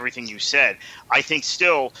agree with everything you said. I think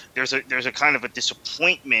still there's a kind of a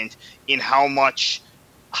disappointment in how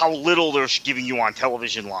little they're giving you on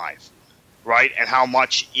television live. Right, and how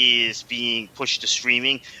much is being pushed to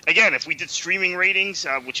streaming. Again, if we did streaming ratings,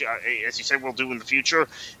 which, as you said, we'll do in the future,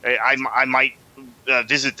 I might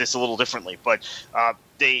visit this a little differently. But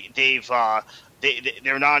they're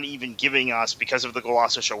not even giving us, because of the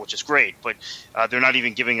Golasso show, which is great, but they're not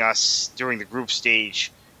even giving us, during the group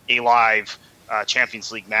stage, a live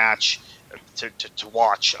Champions League match to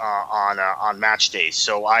watch on match days.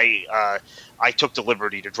 So I took the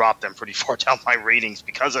liberty to drop them pretty far down my ratings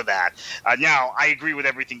because of that. Now, I agree with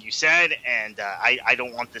everything you said, and I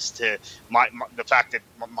don't want this to the fact that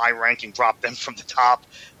my ranking dropped them from the top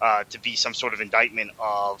to be some sort of indictment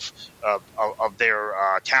of their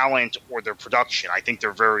talent or their production. I think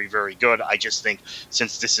they're very, very good. I just think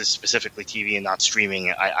since this is specifically TV and not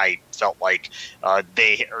streaming, I felt like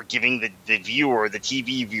they are giving the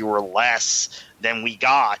TV viewer less than we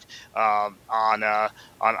got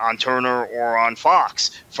on Turner or on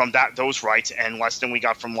Fox from those rights, and less than we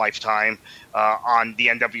got from Lifetime on the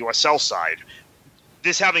NWSL side.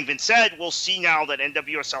 This having been said, we'll see now that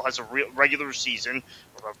NWSL has a regular season.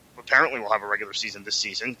 Apparently we'll have a regular season this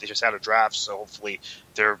season. They just had a draft, so hopefully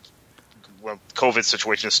their COVID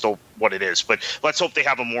situation is still what it is. But let's hope they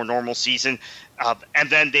have a more normal season. And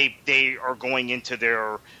then they are going into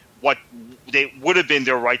their what they would have been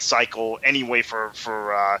their right cycle anyway for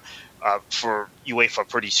UEFA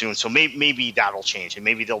pretty soon. So maybe that'll change, and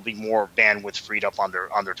maybe there'll be more bandwidth freed up on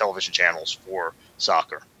their television channels for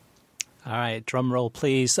soccer. All right, drum roll,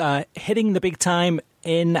 please. Hitting the big time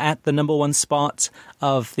in at the number one spot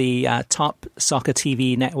of the top soccer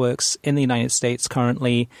TV networks in the United States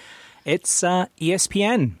currently, it's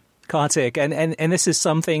ESPN, Kartik. And this is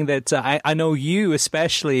something that I know you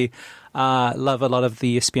especially love a lot of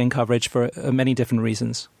the ESPN coverage for many different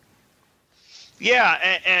reasons.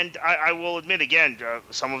 Yeah, and I will admit again,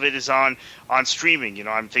 some of it is on streaming. You know,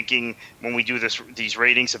 I'm thinking when we do these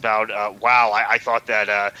ratings about I thought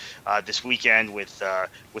that this weekend with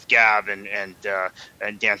Gab and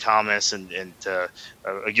Dan Thomas and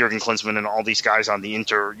Jurgen Klinsmann and all these guys on the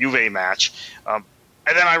Inter Juve match.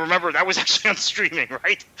 And then I remember that was actually on streaming,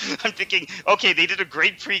 right? I'm thinking, okay, they did a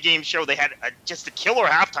great pregame show. They had just a killer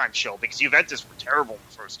halftime show because Juventus were terrible in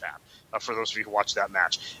the first half, for those of you who watched that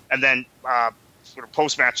match. And then sort of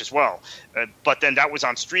post-match as well. But then that was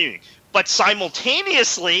on streaming. But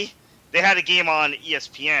simultaneously, they had a game on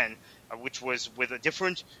ESPN, which was with a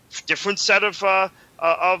different set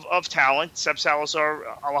of talent, Seb Salazar,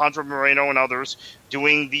 Alejandro Moreno, and others,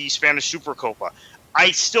 doing the Spanish Supercopa.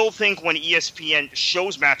 I still think when ESPN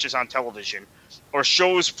shows matches on television, or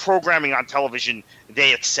shows programming on television,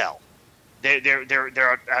 they excel. They're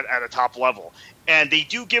at a top level, and they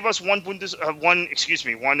do give us one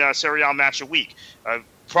Serie A match a week.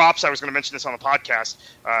 Props. I was going to mention this on the podcast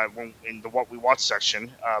in the What We Watch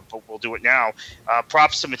section, but we'll do it now.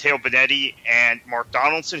 Props to Matteo Bonetti and Mark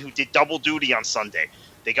Donaldson, who did double duty on Sunday.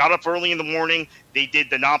 They got up early in the morning. They did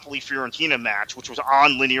the Napoli-Fiorentina match, which was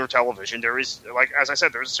on linear television. There is, as I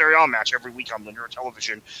said, there's a Serie A match every week on linear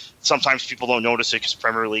television. Sometimes people don't notice it because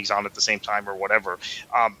Premier League's on at the same time or whatever.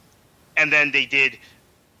 And then they did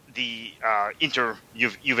the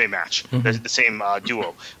Inter-Juve match, the same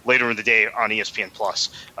duo, later in the day on ESPN Plus,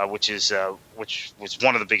 which was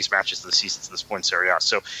one of the biggest matches of the season to this point in Serie A.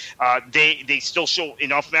 So they still show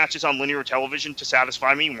enough matches on linear television to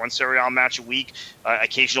satisfy me. One Serie A match a week,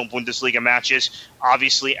 occasional Bundesliga matches.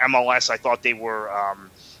 Obviously, MLS, I thought they were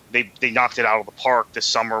they knocked it out of the park this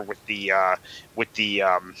summer with the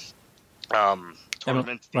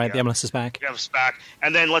tournament. The MLS is back. MLS is back.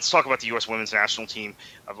 And then let's talk about the U.S. women's national team.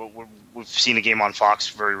 We've seen a game on Fox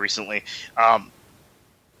very recently.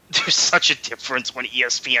 There's such a difference when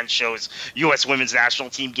ESPN shows U.S. women's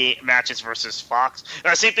national team matches versus Fox.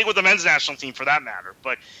 Same thing with the men's national team, for that matter.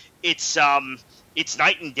 But it's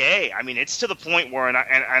night and day. I mean, it's to the point where, and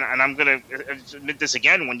I'm going to admit this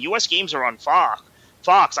again, when U.S. games are on Fox,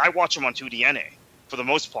 I watch them on 2DNA for the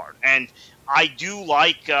most part. And I do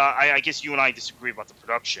like, I guess you and I disagree about the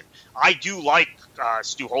production. I do like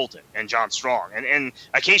Stu Holden and John Strong. And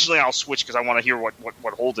occasionally I'll switch because I want to hear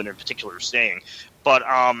what Holden in particular is saying. But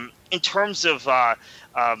in terms of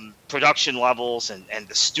production levels and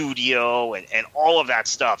the studio and all of that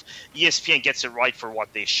stuff, ESPN gets it right for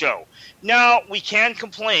what they show. Now, we can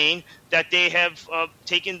complain that they have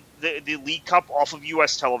taken the League Cup off of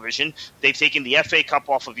U.S. television. They've taken the FA Cup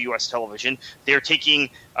off of U.S. television. They're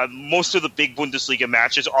taking most of the big Bundesliga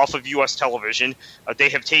matches off of U.S. television. They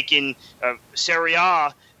have taken Serie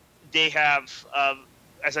A. They have,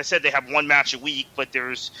 as I said, they have one match a week, but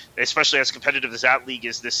there's, especially as competitive as that league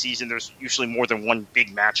is this season, there's usually more than one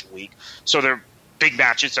big match a week. So they're big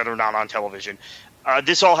matches that are not on television.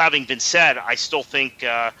 This all having been said, I still think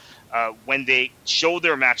when they show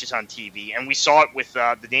their matches on TV, and we saw it with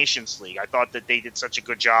the Nations League, I thought that they did such a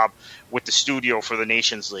good job with the studio for the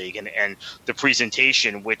Nations League and the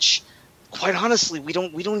presentation, which, quite honestly, we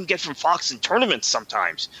don't even get from Fox in tournaments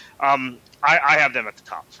sometimes. I have them at the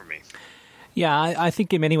top for me. Yeah, I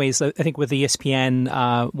think in many ways, I think with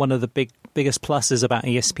ESPN, one of the biggest pluses about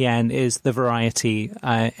ESPN is the variety.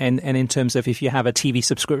 And in terms of if you have a TV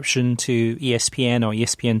subscription to ESPN or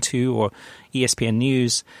ESPN2 or ESPN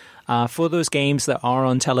News, for those games that are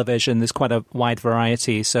on television, there's quite a wide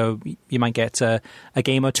variety. So you might get a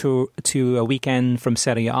game or two a weekend from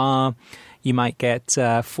Serie A. You might get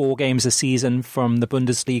 4 games a season from the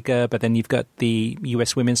Bundesliga, but then you've got the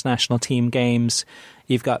U.S. women's national team games.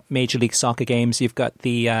 You've got Major League Soccer games. You've got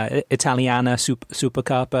the Italiana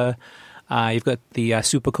Supercoppa. You've got the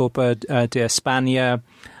Supercopa de España.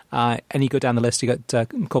 And you go down the list, you got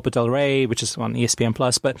Copa del Rey, which is on ESPN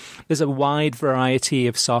Plus. But there's a wide variety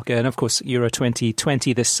of soccer. And, of course, Euro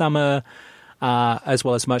 2020 this summer, as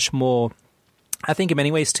well as much more. I think in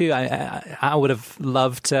many ways, too, I would have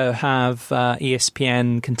loved to have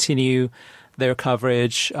ESPN continue their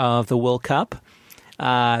coverage of the World Cup.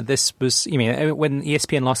 This was, when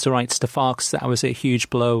ESPN lost the rights to Fox, that was a huge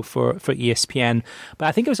blow for ESPN. But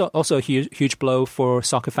I think it was also a huge blow for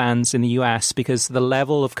soccer fans in the US because the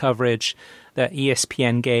level of coverage that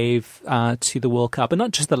ESPN gave to the World Cup, and not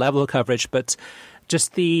just the level of coverage, but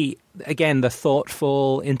just the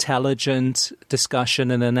thoughtful, intelligent discussion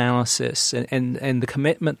and analysis and the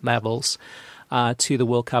commitment levels to the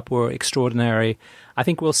World Cup were extraordinary. I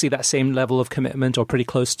think we'll see that same level of commitment or pretty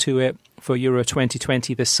close to it for Euro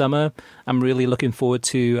 2020 this summer. I'm really looking forward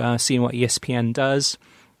to seeing what ESPN does.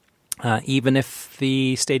 Even if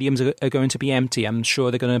the stadiums are going to be empty, I'm sure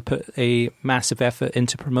they're going to put a massive effort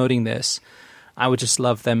into promoting this. I would just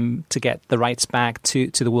love them to get the rights back to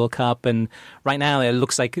the World Cup. And right now, it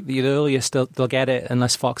looks like the earliest they'll get it,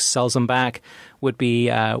 unless Fox sells them back, would be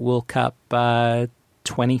World Cup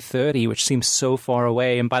 2030, which seems so far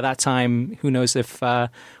away. And by that time, who knows if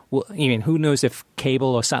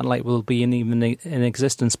cable or satellite will be in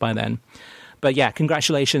existence by then. But yeah,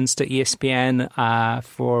 congratulations to ESPN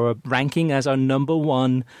for ranking as our number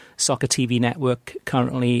one soccer TV network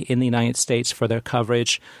currently in the United States for their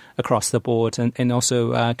coverage across the board. And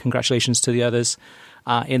also congratulations to the others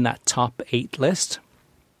in that top 8 list.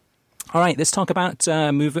 All right, let's talk about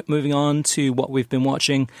moving on to what we've been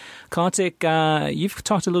watching. Kartik, you've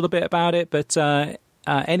talked a little bit about it, but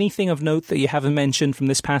anything of note that you haven't mentioned from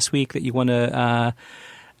this past week that you want to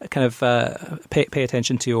kind of pay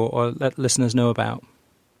attention to or let listeners know about?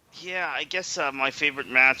 Yeah, I guess my favorite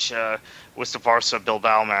match was the Barca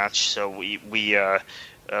Bilbao match. So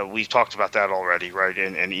we've talked about that already, right?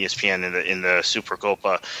 And ESPN in the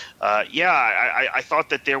Supercopa. I thought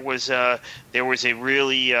that there was a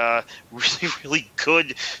really really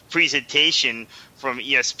good presentation from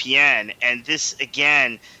ESPN, and this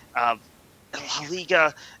again, La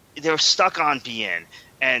Liga, they're stuck on beIN,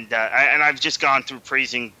 and I've just gone through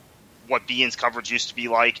praising what beIN's coverage used to be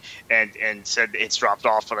like, and said it's dropped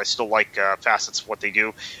off, but I still like facets of what they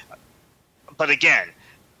do. But again,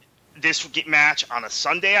 this match on a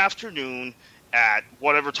Sunday afternoon at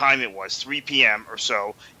whatever time it was, 3 p.m. or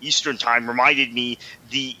so Eastern time, reminded me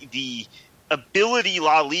the ability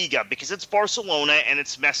La Liga, because it's Barcelona and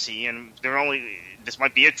it's Messi, and this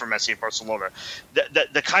might be it for Messi at Barcelona,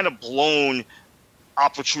 the kind of blown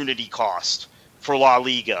opportunity cost for La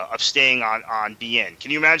Liga of staying on beIN.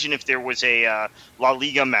 Can you imagine if there was a La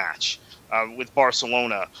Liga match with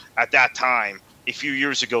Barcelona at that time a few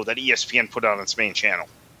years ago that ESPN put out on its main channel?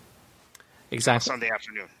 Exactly. Sunday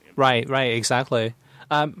afternoon. Right, exactly.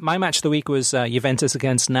 My match of the week was Juventus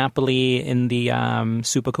against Napoli in the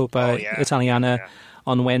Supercoppa Italiana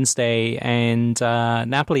on Wednesday, and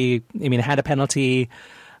Napoli, had a penalty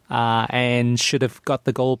and should have got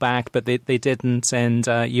the goal back, but they didn't, and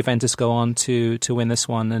Juventus go on to win this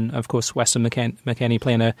one, and of course Weston McKennie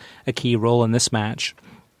playing a key role in this match.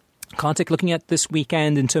 Kartik, looking at this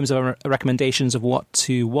weekend in terms of recommendations of what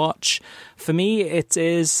to watch, for me it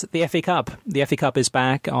is the FA Cup. The FA Cup is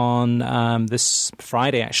back on this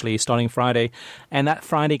Friday, actually, starting Friday, and that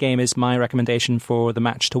Friday game is my recommendation for the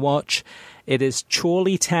match to watch. It is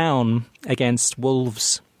Chorley Town against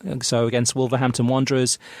Wolves, so against Wolverhampton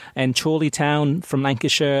Wanderers, and Chorley Town from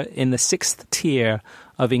Lancashire in the 6th tier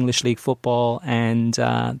of English League football, and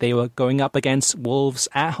they were going up against Wolves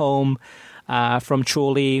at home from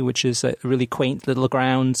Chorley, which is a really quaint little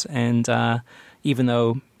ground, and even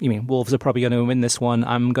though Wolves are probably going to win this one,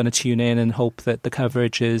 I'm going to tune in and hope that the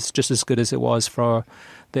coverage is just as good as it was for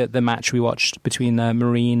the match we watched between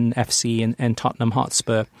Marine FC and Tottenham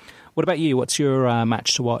Hotspur. What about you? What's your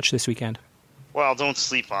match to watch this weekend? Well, don't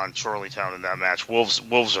sleep on Chorley Town in that match.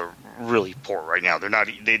 Wolves are really poor right now. They're not.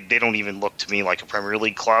 They don't even look to me like a Premier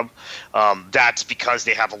League club. That's because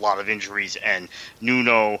they have a lot of injuries. And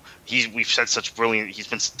Nuno, he's done such a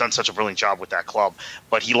brilliant job with that club.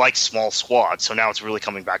 But he likes small squads, so now it's really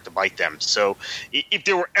coming back to bite them. So if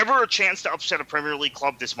there were ever a chance to upset a Premier League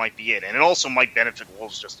club, this might be it. And it also might benefit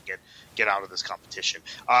Wolves just to get out of this competition.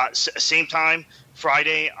 Same time,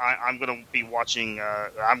 Friday, I'm going to be watching.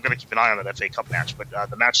 I'm going to keep an eye on that FA Cup match, but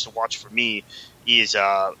the match to watch for me is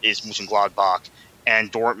Mönchengladbach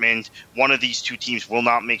and Dortmund. One of these two teams will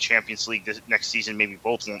not make Champions League this next season. Maybe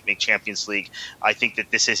both won't make Champions League. I think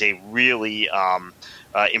that this is a really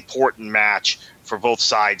important match for both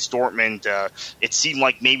sides. Dortmund, it seemed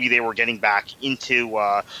like maybe they were getting back to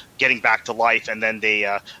life, and then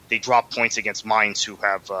they dropped points against Mainz, who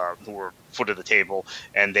were foot of the table,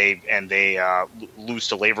 and they lose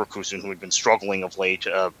to Leverkusen, who had been struggling of late.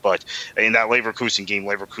 But in that Leverkusen game,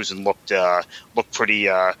 Leverkusen looked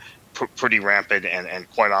pretty rampant, and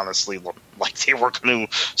quite honestly looked like they were going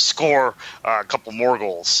to score a couple more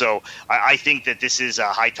goals. So I think that this is a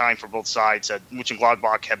high time for both sides.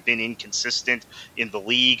 Mönchengladbach have been inconsistent in the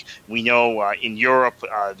league. We know in Europe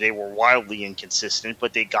they were wildly inconsistent,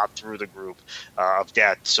 but they got through the group of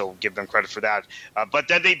death, so give them credit for that. But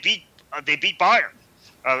then they beat Bayern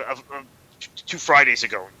 2 Fridays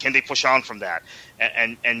ago. Can they push on from that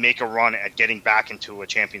and make a run at getting back into a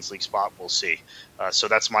Champions League spot? We'll see. So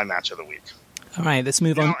that's my match of the week. All right, let's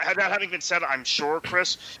move on. That having been said, I'm sure,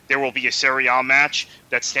 Chris, there will be a Serie A match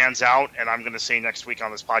that stands out, and I'm going to say next week on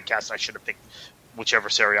this podcast I should have picked whichever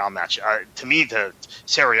Serie A match. To me, the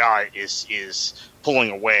Serie A is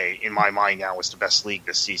pulling away, in my mind now, as the best league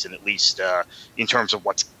this season, at least in terms of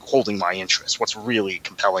what's holding my interest, what's really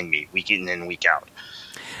compelling me week in and week out.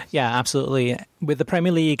 Yeah, absolutely. With the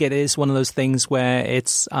Premier League, it is one of those things where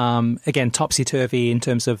it's, again, topsy-turvy in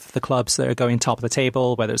terms of the clubs that are going top of the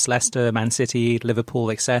table, whether it's Leicester, Man City,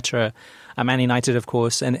 Liverpool, etc. Man United, of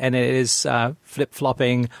course, and it is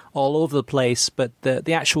flip-flopping all over the place. But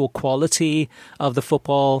the actual quality of the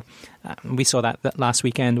football, we saw that last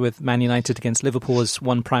weekend with Man United against Liverpool as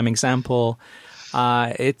one prime example.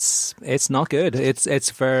 It's not good.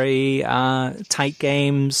 It's very tight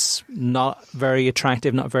games, not very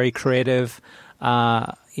attractive, not very creative.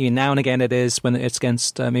 Now and again it is when it's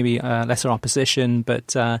against maybe lesser opposition,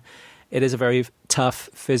 but it is a very tough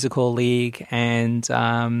physical league, and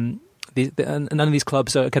none of these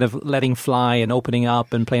clubs are kind of letting fly and opening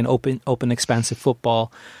up and playing open, expansive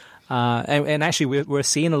football. And actually, we're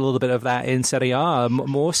seeing a little bit of that in Serie A,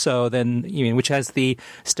 more so than, which has the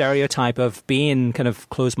stereotype of being kind of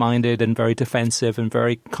close-minded and very defensive and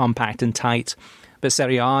very compact and tight. But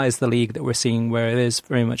Serie A is the league that we're seeing where it is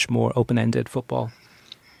very much more open-ended football.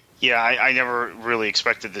 Yeah, I never really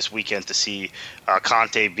expected this weekend to see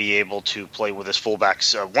Conte be able to play with his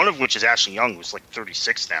fullbacks, one of which is actually young, who's like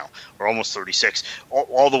 36 now, or almost 36,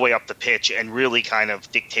 all the way up the pitch and really kind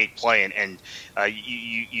of dictate play. And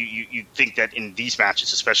you think that in these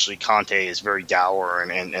matches, especially, Conte is very dour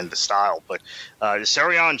and the style. But the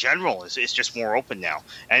Serie A in general is just more open now.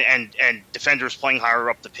 And defenders playing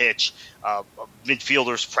higher up the pitch,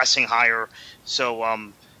 midfielders pressing higher.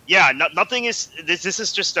 So, yeah, nothing is. This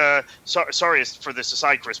is just sorry for this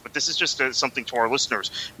aside, Chris, but this is just something to our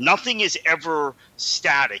listeners. Nothing is ever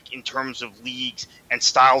static in terms of leagues and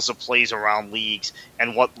styles of plays around leagues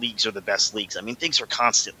and what leagues are the best leagues. I mean, things are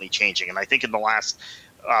constantly changing, and I think in the last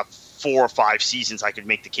 4 or 5 seasons, I could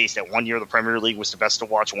make the case that 1 year the Premier League was the best to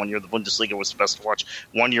watch, 1 year the Bundesliga was the best to watch,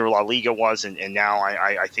 1 year La Liga was, and now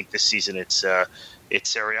I think this season it's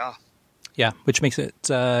Serie A. Yeah, which makes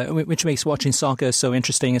watching soccer so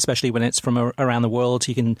interesting, especially when it's from around the world.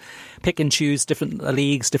 You can pick and choose different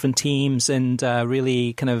leagues, different teams, and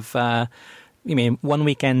really kind of, one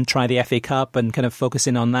weekend try the FA Cup and kind of focus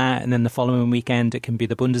in on that, and then the following weekend it can be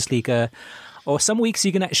the Bundesliga. Or some weeks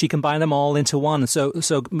you can actually combine them all into one. So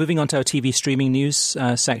moving on to our TV streaming news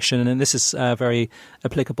section, and this is very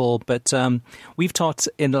applicable, but we've talked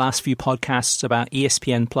in the last few podcasts about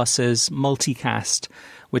ESPN Plus's multicast,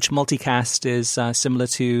 which multicast is similar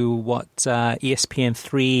to what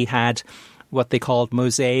ESPN3 had, what they called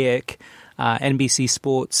Mosaic.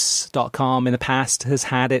 NBCSports.com in the past has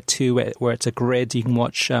had it too, where it's a grid. You can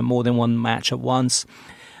watch more than one match at once.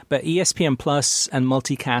 But ESPN Plus and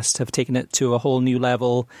multicast have taken it to a whole new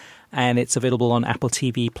level, and it's available on Apple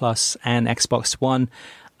TV Plus and Xbox One.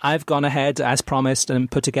 I've gone ahead, as promised,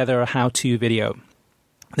 and put together a how-to video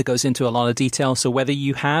that goes into a lot of detail. So whether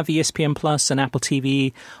you have ESPN Plus and Apple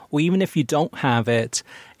TV, or even if you don't have it,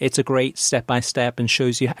 it's a great step-by-step and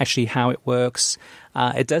shows you actually how it works.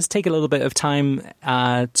 It does take a little bit of time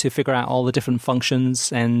to figure out all the different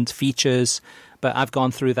functions and features, but I've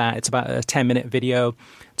gone through that. It's about a 10-minute video.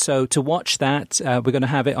 So to watch that, we're going to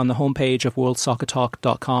have it on the homepage of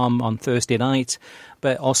worldsoccertalk.com on Thursday night,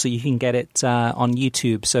 but also you can get it on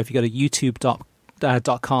YouTube. So if you go to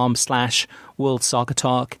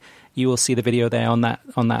youtube.com/worldsoccertalk, you will see the video there on that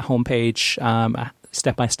homepage,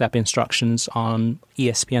 step-by-step instructions on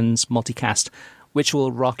ESPN's multicast, which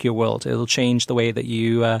will rock your world. It'll change the way that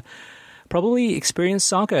you probably experience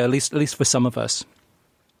soccer, at least for some of us.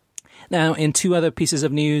 Now, in 2 other pieces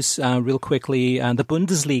of news, real quickly, the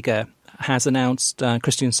Bundesliga has announced,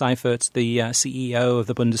 Christian Seifert, the CEO of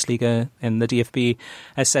the Bundesliga and the DFB,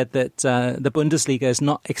 has said that the Bundesliga is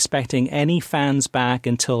not expecting any fans back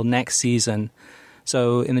until next season.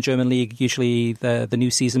 So in the German league, usually the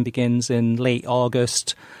new season begins in late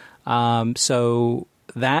August. So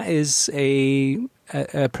that is a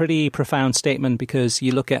pretty profound statement, because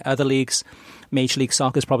you look at other leagues. Major League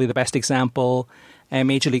Soccer is probably the best example. And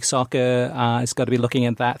Major League Soccer has got to be looking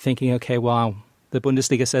at that, thinking, okay, wow, the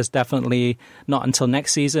Bundesliga says definitely not until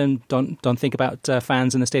next season. Don't think about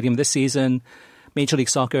fans in the stadium this season. Major League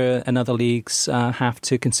Soccer and other leagues have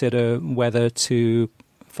to consider whether to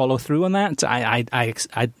follow through on that. I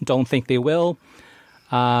don't think they will.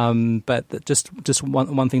 But just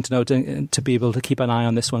one thing to note, to be able to keep an eye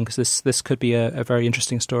on this one, because this could be a very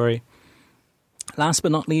interesting story. Last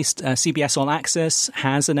but not least, CBS All Access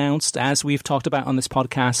has announced, as we've talked about on this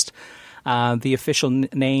podcast, the official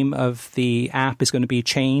name of the app is going to be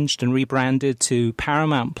changed and rebranded to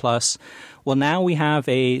Paramount Plus. Well, now we have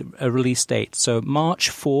a release date. So March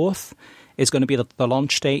 4th is going to be the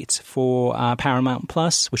launch date for Paramount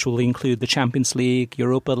Plus, which will include the Champions League,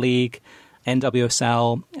 Europa League,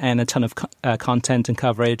 NWSL, and a ton of content and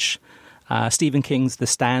coverage. Stephen King's The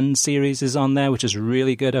Stand series is on there, which is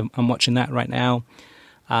really good. I'm watching that right now.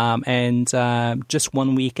 And just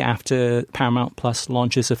 1 week after Paramount Plus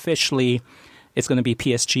launches officially, it's going to be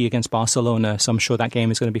PSG against Barcelona. So I'm sure that game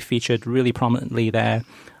is going to be featured really prominently there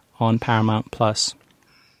on Paramount Plus.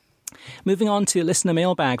 Moving on to listener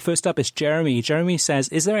mailbag. First up is Jeremy. Jeremy says,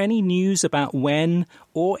 is there any news about when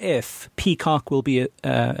or if Peacock will be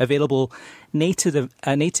available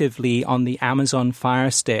natively on the Amazon Fire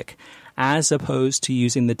Stick, as opposed to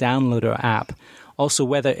using the downloader app? Also,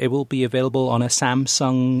 whether it will be available on a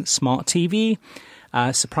Samsung Smart TV.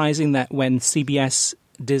 Surprising that when CBS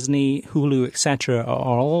Disney, Hulu, etc.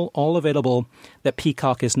 are all available that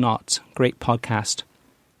Peacock is not. Great podcast.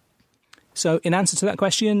 So in answer to that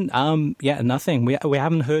question, nothing. We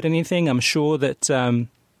haven't heard anything. I'm sure that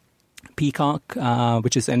Peacock,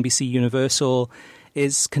 which is NBC Universal,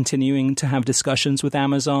 is continuing to have discussions with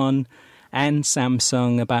Amazon and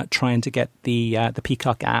Samsung about trying to get the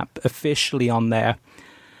Peacock app officially on there.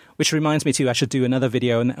 Which reminds me too, I should do another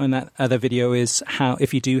video, and that other video is how,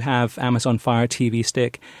 if you do have Amazon Fire TV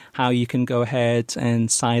Stick, how you can go ahead and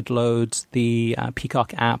sideload the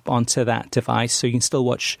Peacock app onto that device, so you can still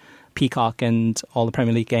watch Peacock and all the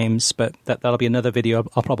Premier League games. But that'll be another video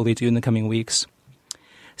I'll probably do in the coming weeks.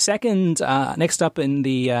 Second, next up in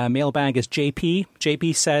the mailbag is JP.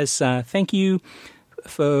 JP says, thank you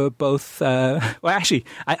for both.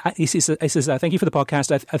 He says, thank you for the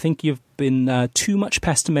podcast. I think you've been too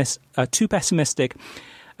pessimistic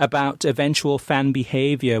about eventual fan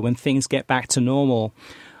behavior when things get back to normal.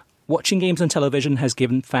 Watching games on television has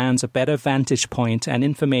given fans a better vantage point and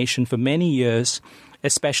information for many years,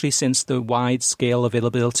 especially since the wide-scale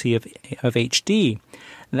availability of HD.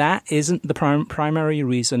 That isn't the primary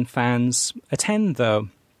reason fans attend, though.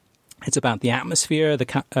 It's about the atmosphere, the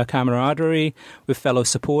camaraderie with fellow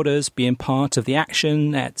supporters, being part of the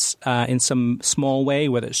action in some small way,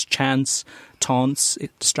 whether it's chants, taunts,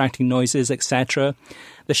 distracting noises, etc.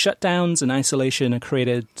 The shutdowns and isolation are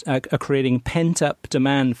creating pent-up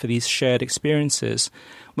demand for these shared experiences.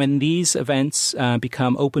 When these events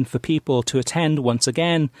become open for people to attend once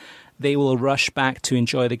again, they will rush back to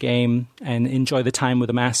enjoy the game and enjoy the time with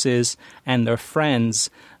the masses and their friends,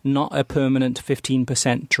 not a permanent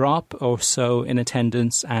 15% drop or so in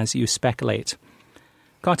attendance as you speculate.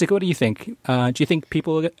 Kartik, what do you think? Do you think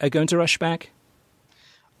people are going to rush back?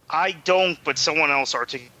 I don't, but someone else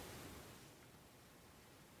articulated.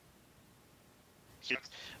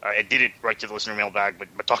 I didn't write to the listener mailbag,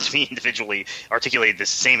 but talked to me individually, articulated this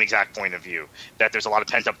same exact point of view, that there's a lot of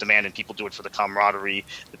pent-up demand and people do it for the camaraderie.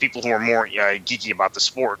 The people who are more geeky about the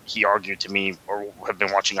sport, he argued to me, or have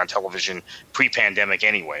been watching on television pre-pandemic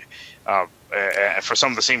anyway. For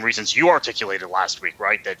some of the same reasons you articulated last week,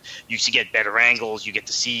 right? That you get better angles, you get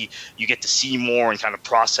to see more and kind of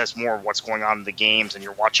process more of what's going on in the games, and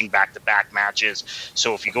you're watching back-to-back matches.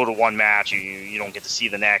 So if you go to one match, you don't get to see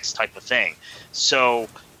the next type of thing. So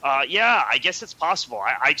I guess it's possible.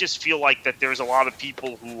 I just feel like that there's a lot of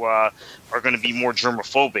people who are going to be more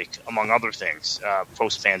germophobic, among other things,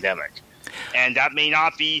 post-pandemic. And that may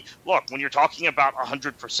not be, look, when you're talking about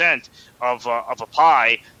 100% of a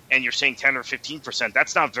pie, and you're saying 10 or 15%,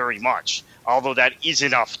 that's not very much, although that is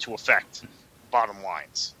enough to affect bottom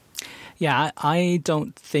lines. Yeah, I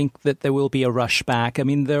don't think that there will be a rush back. I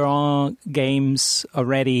mean, there are games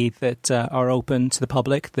already that are open to the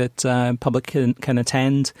public, that public can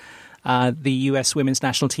attend. The U.S. women's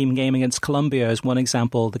national team game against Colombia is one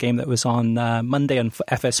example, the game that was on Monday on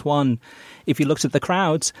FS1. If you looked at the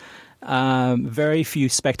crowds, very few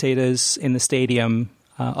spectators in the stadium,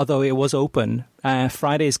 although it was open.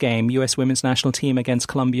 Friday's game, U.S. women's national team against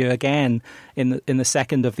Colombia again in the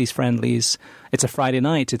second of these friendlies. It's a Friday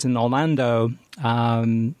night. It's in Orlando. I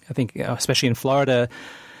think, especially in Florida,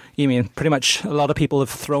 pretty much a lot of people have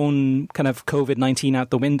thrown kind of COVID-19 out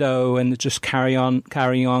the window and just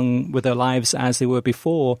carrying on with their lives as they were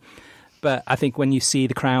before. But I think when you see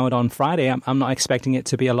the crowd on Friday, I'm not expecting it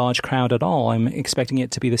to be a large crowd at all. I'm expecting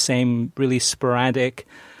it to be the same really sporadic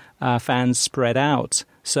fans spread out.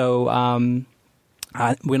 So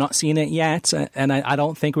we're not seeing it yet, and I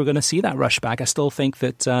don't think we're going to see that rush back. I still think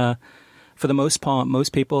that for the most part,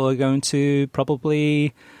 most people are going to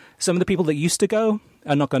probably, some of the people that used to go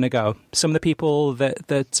are not going to go. Some of the people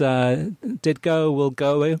that did go will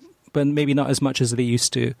go, but maybe not as much as they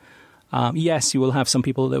used to. Yes, you will have some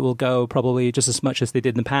people that will go probably just as much as they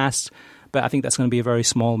did in the past, but I think that's going to be a very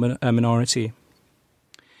small minority.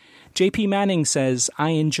 JP Manning says,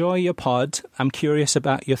 I enjoy your pod. I'm curious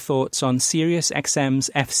about your thoughts on SiriusXM's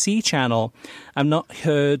FC channel. I've not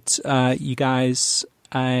heard you guys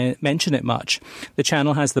mention it much. The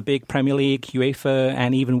channel has the big Premier League, UEFA,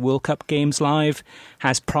 and even World Cup games live,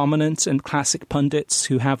 has prominent and classic pundits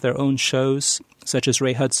who have their own shows, such as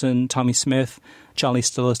Ray Hudson, Tommy Smith, Charlie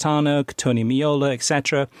Stilitano, Tony Miola,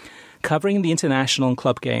 etc., covering the international and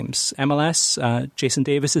club games. MLS, Jason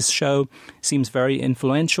Davis's show, seems very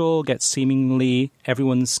influential, gets seemingly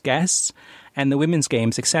everyone's guests, and the women's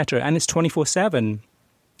games, etc. And it's 24/7.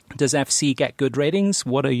 Does FC get good ratings?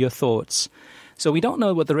 What are your thoughts? So we don't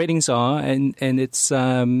know what the ratings are, and it's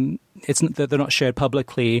that they're not shared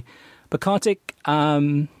publicly. But Kartik,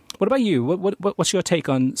 what about you? What's your take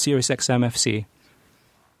on SiriusXM FC?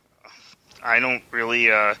 I don't really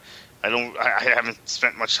I haven't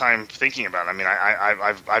spent much time thinking about it. I mean,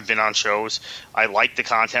 I've been on shows. I like the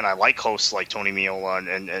content. I like hosts like Tony Miola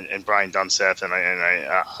and Brian Dunseth, and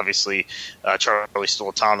I obviously Charlie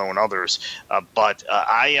Stolitano and others. But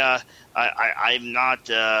I'm not.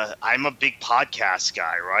 I'm a big podcast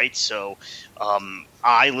guy, right? So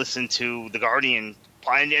I listen to The Guardian.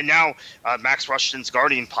 And now Max Rushton's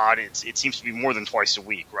Guardian pod, it seems to be more than twice a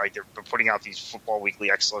week, right? They're putting out these Football Weekly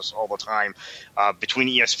Excellence all the time between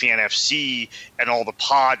ESPN FC and all the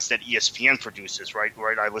pods that ESPN produces, right?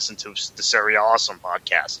 I listen to the Serie A Awesome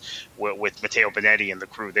podcast with Matteo Benetti and the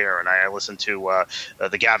crew there, and I listen to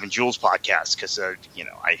the Gavin Jules podcast because I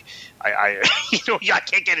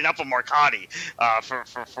can't get enough of Marcotti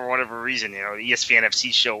for whatever reason. The ESPN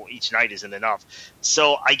FC show each night isn't enough.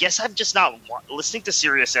 So I guess I'm just not listening to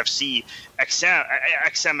Sirius FC,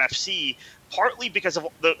 XMFC, partly because of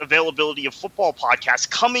the availability of football podcasts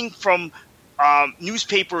coming from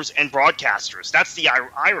newspapers and broadcasters. That's the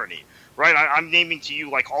irony, right? I'm naming to you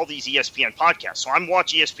like all these ESPN podcasts. So I'm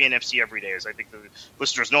watching ESPN FC every day, as I think the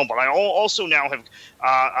listeners know. But I also now have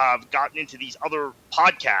gotten into these other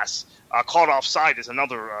podcasts. Caught Offside is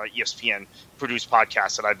another ESPN-produced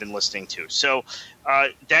podcast that I've been listening to. So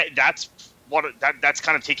that's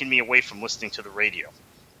kind of taken me away from listening to the radio.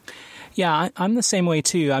 Yeah, I'm the same way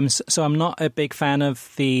too. I'm not a big fan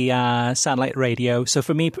of the satellite radio. So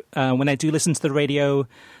for me, when I do listen to the radio,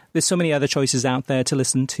 there's so many other choices out there to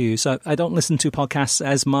listen to. So I don't listen to podcasts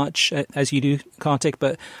as much as you do, Kartik,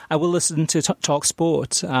 but I will listen to Talk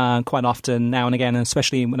Sport quite often now and again,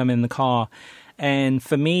 especially when I'm in the car. And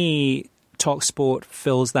for me, Talk Sport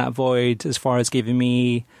fills that void as far as giving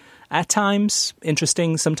me, at times,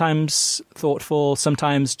 interesting, sometimes thoughtful,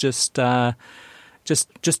 sometimes just talk,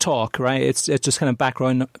 right? It's just kind of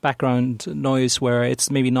background noise where it's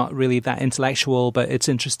maybe not really that intellectual, but it's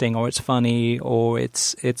interesting, or it's funny, or it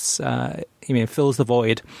fills the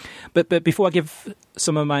void. But before I give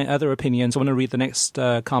some of my other opinions, I want to read the next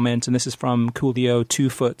comment, and this is from Coolio 2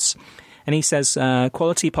 Foots. And he says,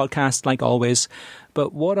 quality podcast like always,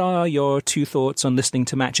 but what are your 2 thoughts on listening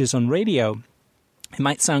to matches on radio? It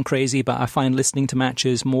might sound crazy, but I find listening to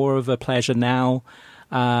matches more of a pleasure now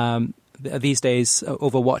these days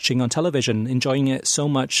over watching on television, enjoying it so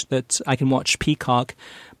much that I can watch Peacock,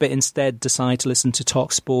 but instead decide to listen to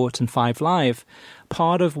Talk Sport and 5 Live.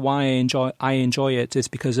 Part of why I enjoy it is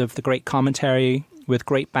because of the great commentary with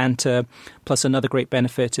great banter, plus another great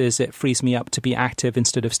benefit is it frees me up to be active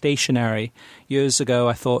instead of stationary. Years ago,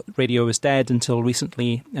 I thought radio was dead until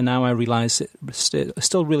recently, and now I realize it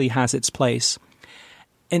still really has its place.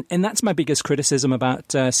 And that's my biggest criticism about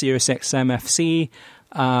SiriusXM FC,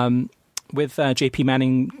 with JP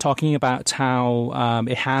Manning talking about how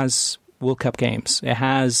it has World Cup games. It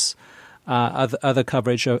has other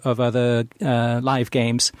coverage of other live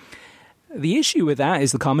games. The issue with that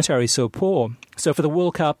is the commentary is so poor. So for the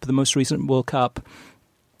World Cup, the most recent World Cup,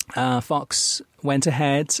 Fox went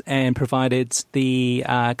ahead and provided the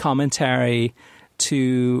commentary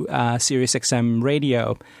to SiriusXM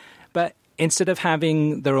Radio. But instead of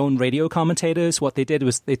having their own radio commentators, what they did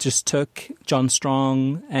was they just took John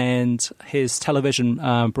Strong and his television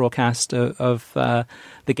broadcast of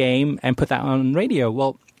the game and put that on radio.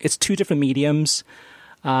 Well, it's 2 different mediums.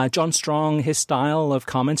 John Strong, his style of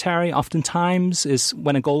commentary oftentimes is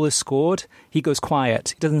when a goal is scored, he goes quiet.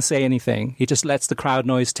 He doesn't say anything. He just lets the crowd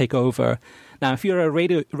noise take over. Now, if you're a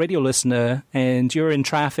radio listener and you're in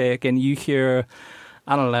traffic and you hear,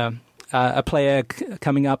 I don't know, a player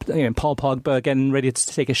coming up, Paul Pogba getting ready to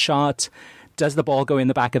take a shot, does the ball go in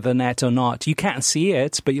the back of the net or not? You can't see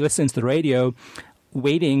it, but you listen to the radio,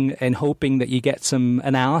 waiting and hoping that you get some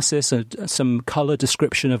analysis and some color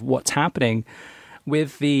description of what's happening.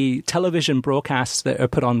 With the television broadcasts that are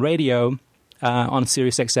put on radio on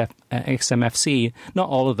Sirius XMFC, not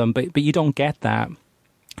all of them, but you don't get that.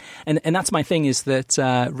 And that's my thing, is that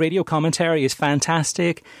radio commentary is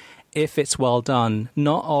fantastic if it's well done.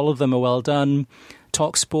 Not all of them are well done.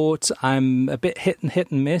 Talk Sport, I'm a bit hit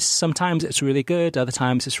and miss. Sometimes it's really good, other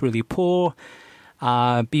times it's really poor.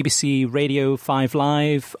 BBC Radio 5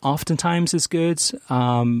 Live oftentimes is good,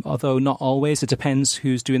 although not always. It depends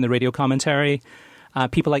who's doing the radio commentary.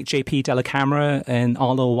 People like JP Dellacamera and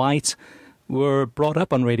Arlo White were brought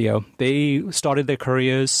up on radio. They started their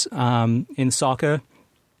careers in soccer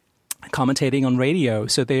commentating on radio,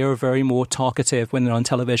 so they are very more talkative when they're on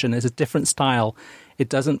television. It's a different style. It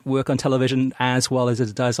doesn't work on television as well as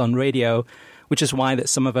it does on radio, which is why that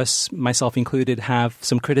some of us, myself included, have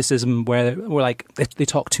some criticism where we're like, they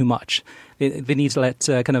talk too much. They need to let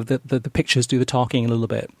kind of the pictures do the talking a little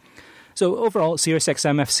bit. So overall,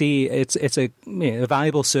 SiriusXM FC, it's a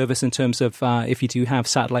valuable service in terms of if you do have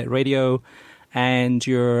satellite radio and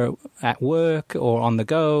you're at work or on the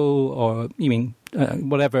go, or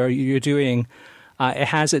whatever you're doing, it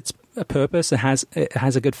has its purpose. It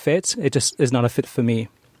has a good fit. It just is not a fit for me.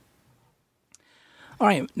 All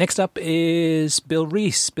right, next up is Bill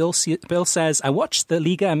Reese. Bill says, I watched the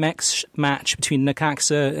Liga MX match between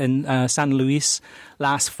Necaxa and San Luis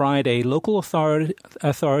last Friday. Local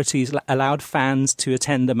authorities allowed fans to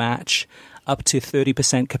attend the match up to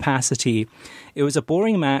 30% capacity. It was a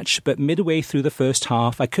boring match, but midway through the first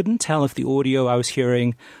half, I couldn't tell if the audio I was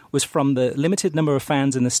hearing was from the limited number of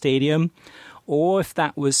fans in the stadium or if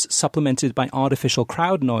that was supplemented by artificial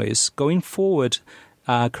crowd noise. Going forward,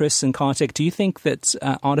 Chris and Kartik, do you think that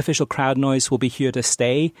artificial crowd noise will be here to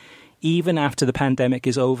stay, even after the pandemic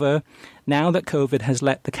is over? Now that COVID has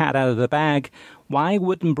let the cat out of the bag, why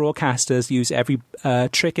wouldn't broadcasters use every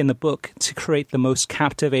trick in the book to create the most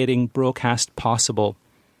captivating broadcast possible?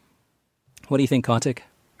 What do you think, Kartik?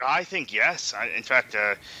 I think yes. In fact,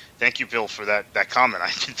 thank you, Bill, for that comment.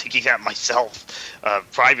 I've been thinking that myself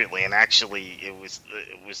privately, and actually it was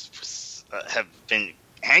have been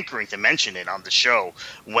hankering to mention it on the show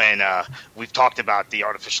when we've talked about the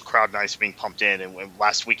artificial crowd noise being pumped in, and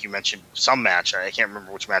last week you mentioned some match, I can't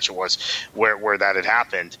remember which match it was, where that had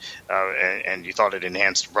happened, and you thought it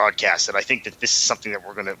enhanced the broadcast. And I think that this is something that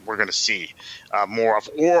we're gonna see more of,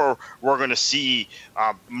 or we're gonna see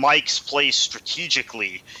mics placed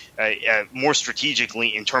strategically, more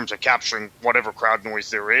strategically in terms of capturing whatever crowd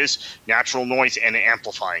noise there is, natural noise, and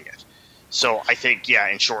amplifying it. So I think,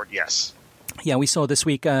 in short, yes. Yeah, we saw this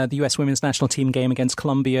week the U.S. women's national team game against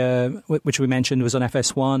Colombia, which we mentioned was on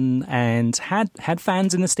FS1 and had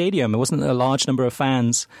fans in the stadium. It wasn't a large number of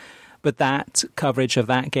fans, but that coverage of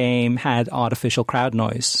that game had artificial crowd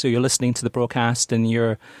noise. So you're listening to the broadcast and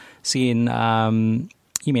you're seeing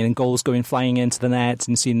goals flying into the net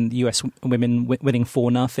and seeing the U.S. women winning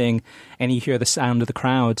 4-0, and you hear the sound of the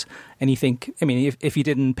crowd and you think, if you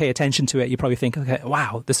didn't pay attention to it, you probably think, okay,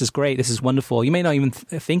 wow, this is great, this is wonderful. You may not even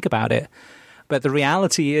think about it. But the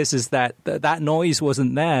reality is that that noise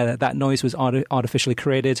wasn't there. That noise was artificially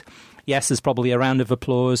created. Yes, there's probably a round of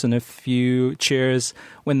applause and a few cheers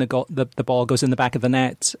when the ball goes in the back of the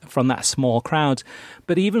net from that small crowd.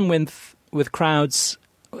 But even with crowds,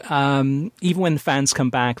 even when fans come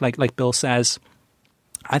back, like Bill says,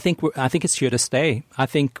 I think it's here to stay. I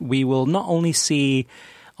think we will not only see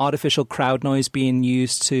artificial crowd noise being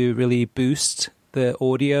used to really boost the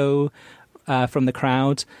audio from the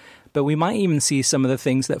crowd, but we might even see some of the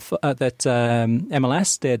things that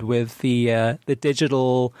MLS did with the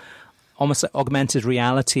digital, almost augmented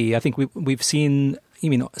reality. I think we've seen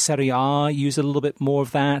Serie A use a little bit more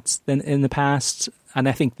of that than in the past, and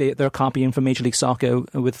I think they're copying from Major League Soccer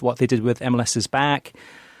with what they did with MLS's back.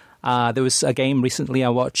 There was a game recently I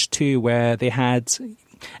watched too where they had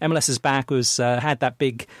MLS's back had that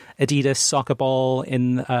big Adidas soccer ball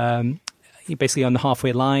in basically on the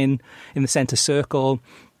halfway line in the center circle.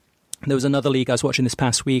 There was another league I was watching this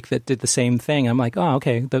past week that did the same thing. I'm like, oh,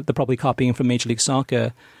 okay, they're probably copying from Major League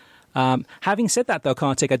Soccer. Having said that, though,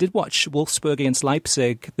 Kartik, I did watch Wolfsburg against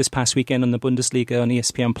Leipzig this past weekend on the Bundesliga on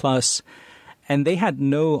ESPN+, and they had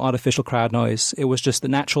no artificial crowd noise. It was just the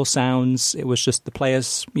natural sounds. It was just the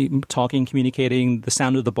players talking, communicating, the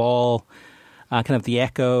sound of the ball, kind of the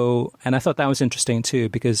echo. And I thought that was interesting, too,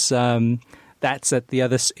 because that's at the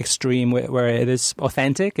other extreme where it is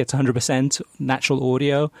authentic. It's 100% natural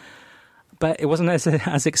audio. But it wasn't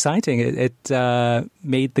as exciting. It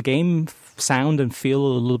made the game sound and feel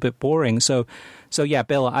a little bit boring. So yeah,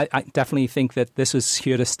 Bill, I definitely think that this is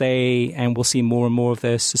here to stay, and we'll see more and more of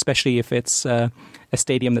this, especially if it's a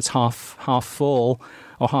stadium that's half full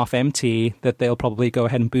or half empty, that they'll probably go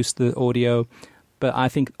ahead and boost the audio. But I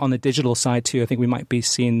think on the digital side too, I think we might be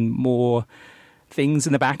seeing more things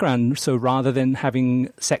in the background. So rather than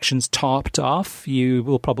having sections topped off, you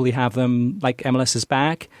will probably have them like MLS's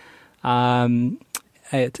back,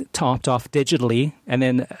 topped off digitally, and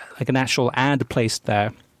then like an actual ad placed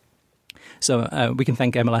there. So we can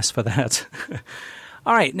thank MLS for that.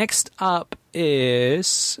 All right, next up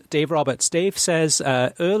is Dave Roberts. Dave says,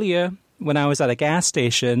 earlier when I was at a gas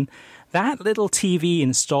station, that little TV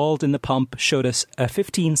installed in the pump showed us a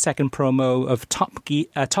 15-second promo of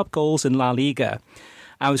top goals in La Liga.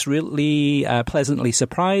 I was really pleasantly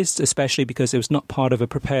surprised, especially because it was not part of a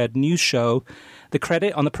prepared news show. The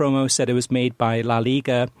credit on the promo said it was made by La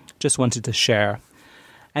Liga. Just wanted to share.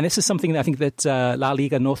 And this is something that I think that La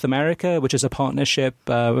Liga North America, which is a partnership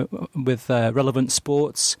with Relevant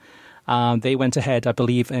Sports, they went ahead, I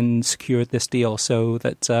believe, and secured this deal so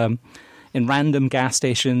that in random gas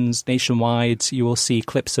stations nationwide, you will see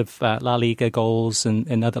clips of La Liga goals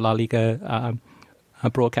and other La Liga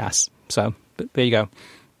broadcasts. So there you go.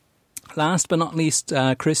 Last but not least,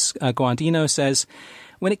 Chris Guardino says,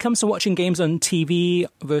 when it comes to watching games on TV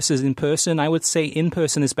versus in person, I would say in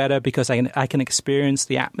person is better because I can experience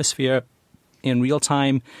the atmosphere in real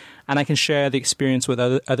time, and I can share the experience with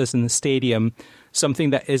others in the stadium,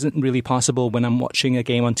 something that isn't really possible when I'm watching a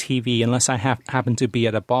game on TV unless I happen to be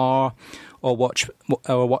at a bar or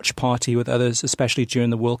a watch party with others, especially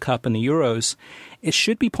during the World Cup and the Euros. It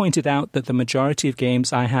should be pointed out that the majority of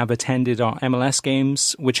games I have attended are MLS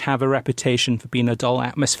games, which have a reputation for being a dull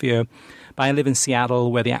atmosphere. But I live in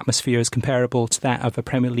Seattle, where the atmosphere is comparable to that of a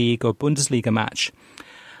Premier League or Bundesliga match.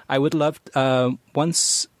 I would love,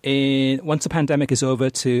 once the pandemic is over,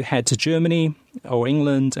 to head to Germany or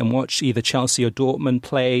England and watch either Chelsea or Dortmund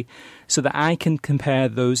play so that I can compare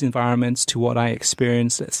those environments to what I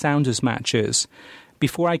experienced at Sounders matches.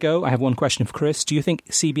 Before I go, I have one question for Chris. Do you think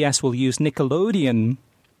CBS will use Nickelodeon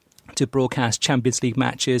to broadcast Champions League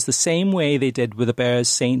matches the same way they did with the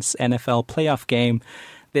Bears-Saints NFL playoff game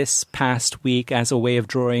this past week as a way of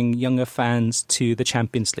drawing younger fans to the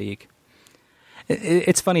Champions League?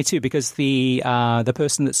 It's funny too because the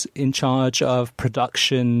person that's in charge of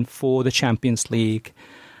production for the Champions League,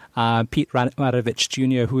 Pete Radovich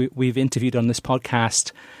Jr., who we've interviewed on this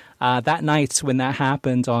podcast, that night when that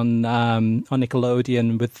happened on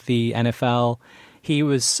Nickelodeon with the NFL, he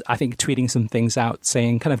was, I think, tweeting some things out,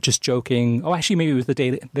 saying, kind of just joking. Oh, actually, maybe it was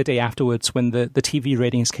the day afterwards when the TV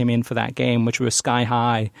ratings came in for that game, which were sky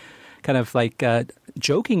high. Kind of like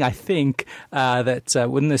joking, I think, that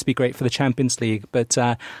wouldn't this be great for the Champions League? But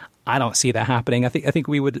I don't see that happening. I think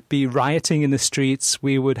we would be rioting in the streets.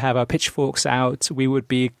 We would have our pitchforks out. We would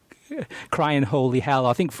be crying holy hell.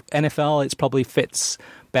 I think NFL, it probably fits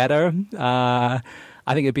better. I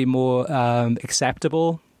think it'd be more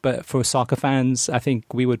acceptable. But for soccer fans, I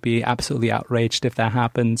think we would be absolutely outraged if that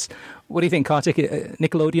happens. What do you think, Kartik?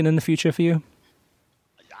 Nickelodeon in the future for you?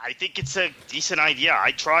 I think it's a decent idea.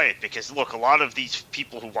 I'd try it because, look, a lot of these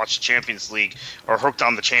people who watch the Champions League are hooked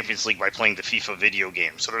on the Champions League by playing the FIFA video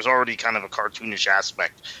game. So there's already kind of a cartoonish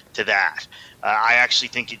aspect to that. I actually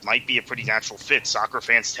think it might be a pretty natural fit. Soccer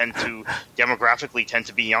fans demographically tend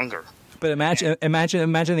to be younger. But imagine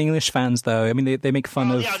the English fans, though. I mean, they make fun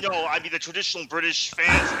of... Yeah, no, I mean, the traditional British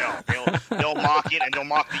fans, no. They'll mock it, and they'll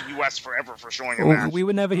mock the U.S. forever for showing a match. We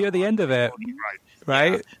would never hear the end of it.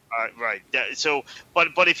 Right? Yeah, right. So,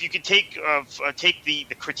 but if you could take the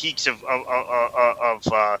critiques of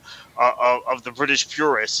the British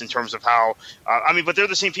purists in terms of how... but they're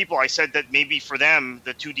the same people. I said that maybe for them,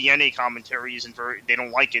 the 2DNA commentary isn't they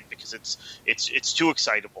don't like it because it's too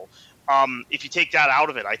excitable. If you take that out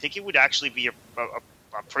of it, I think it would actually be a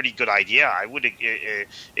pretty good idea. I would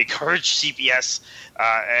encourage CBS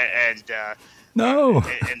and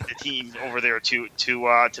the team over there to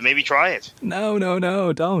maybe try it. No,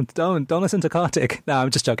 don't listen to Kartik. No,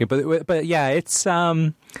 I'm just joking. But yeah, it's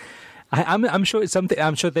I'm sure it's something.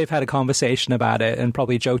 I'm sure they've had a conversation about it and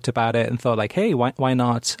probably joked about it and thought like, hey, why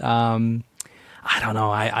not? I don't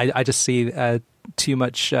know. I just see too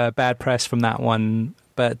much bad press from that one.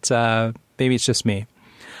 But maybe it's just me.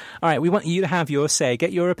 All right, we want you to have your say.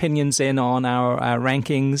 Get your opinions in on our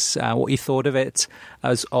rankings, what you thought of it,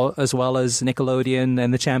 as well as Nickelodeon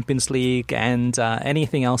and the Champions League and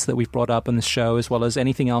anything else that we've brought up on the show, as well as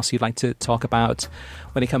anything else you'd like to talk about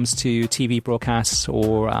when it comes to TV broadcasts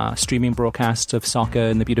or streaming broadcasts of soccer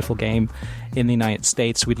and the beautiful game in the United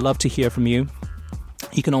States. We'd love to hear from you.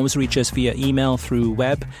 You can always reach us via email through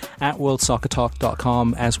web at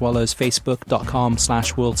worldsoccertalk.com, as well as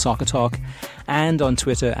facebook.com/worldsoccertalk and on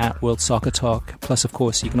Twitter at worldsoccertalk. Plus, of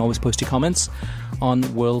course, you can always post your comments on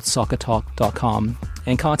worldsoccertalk.com.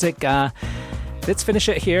 And Kartik, let's finish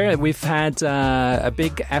it here. We've had a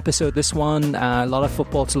big episode, this one. A lot of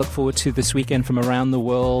football to look forward to this weekend from around the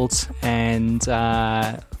world. And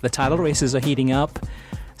the title races are heating up.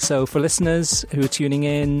 So for listeners who are tuning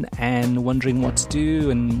in and wondering what to do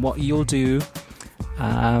and what you'll do,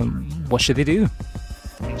 what should they do?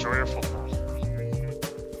 Enjoy your football.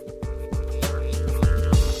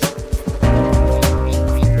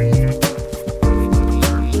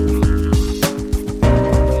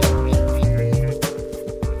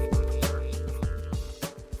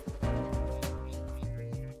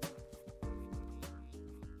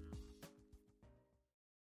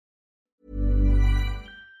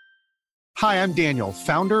 Hi, I'm Daniel,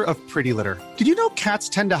 founder of Pretty Litter. Did you know cats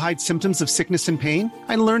tend to hide symptoms of sickness and pain?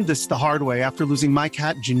 I learned this the hard way after losing my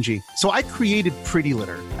cat, Gingy. So I created Pretty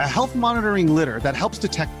Litter, a health monitoring litter that helps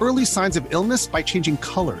detect early signs of illness by changing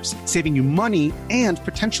colors, saving you money and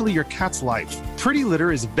potentially your cat's life. Pretty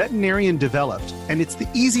Litter is veterinarian developed, and it's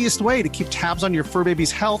the easiest way to keep tabs on your fur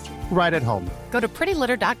baby's health right at home. Go to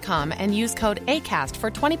prettylitter.com and use code ACAST for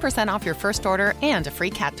 20% off your first order and a free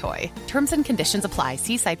cat toy. Terms and conditions apply.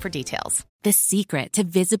 See site for details. The secret to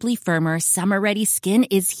visibly firmer, summer-ready skin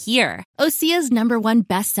is here. Osea's #1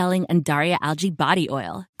 best-selling Undaria Algae Body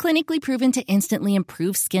Oil. Clinically proven to instantly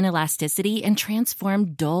improve skin elasticity and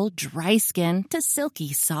transform dull, dry skin to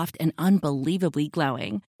silky, soft, and unbelievably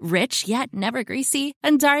glowing. Rich yet never greasy,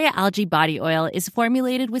 Undaria Algae Body Oil is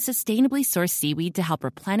formulated with sustainably sourced seaweed to help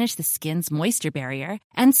replenish the skin's moisture barrier,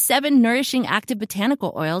 and 7 nourishing active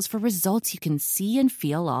botanical oils for results you can see and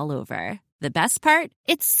feel all over. The best part?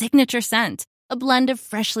 Its signature scent. A blend of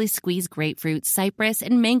freshly squeezed grapefruit, cypress,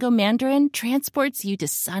 and mango mandarin transports you to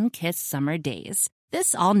sun-kissed summer days.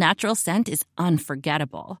 This all-natural scent is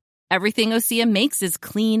unforgettable. Everything Osea makes is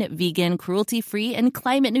clean, vegan, cruelty-free, and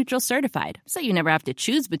climate-neutral certified, so you never have to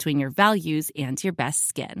choose between your values and your best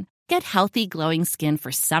skin. Get healthy, glowing skin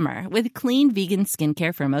for summer with clean, vegan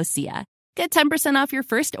skincare from Osea. Get 10% off your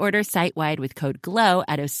first order site-wide with code GLOW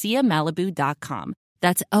at OseaMalibu.com.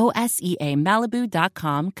 That's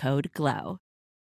OSEAMalibu.com, code GLOW.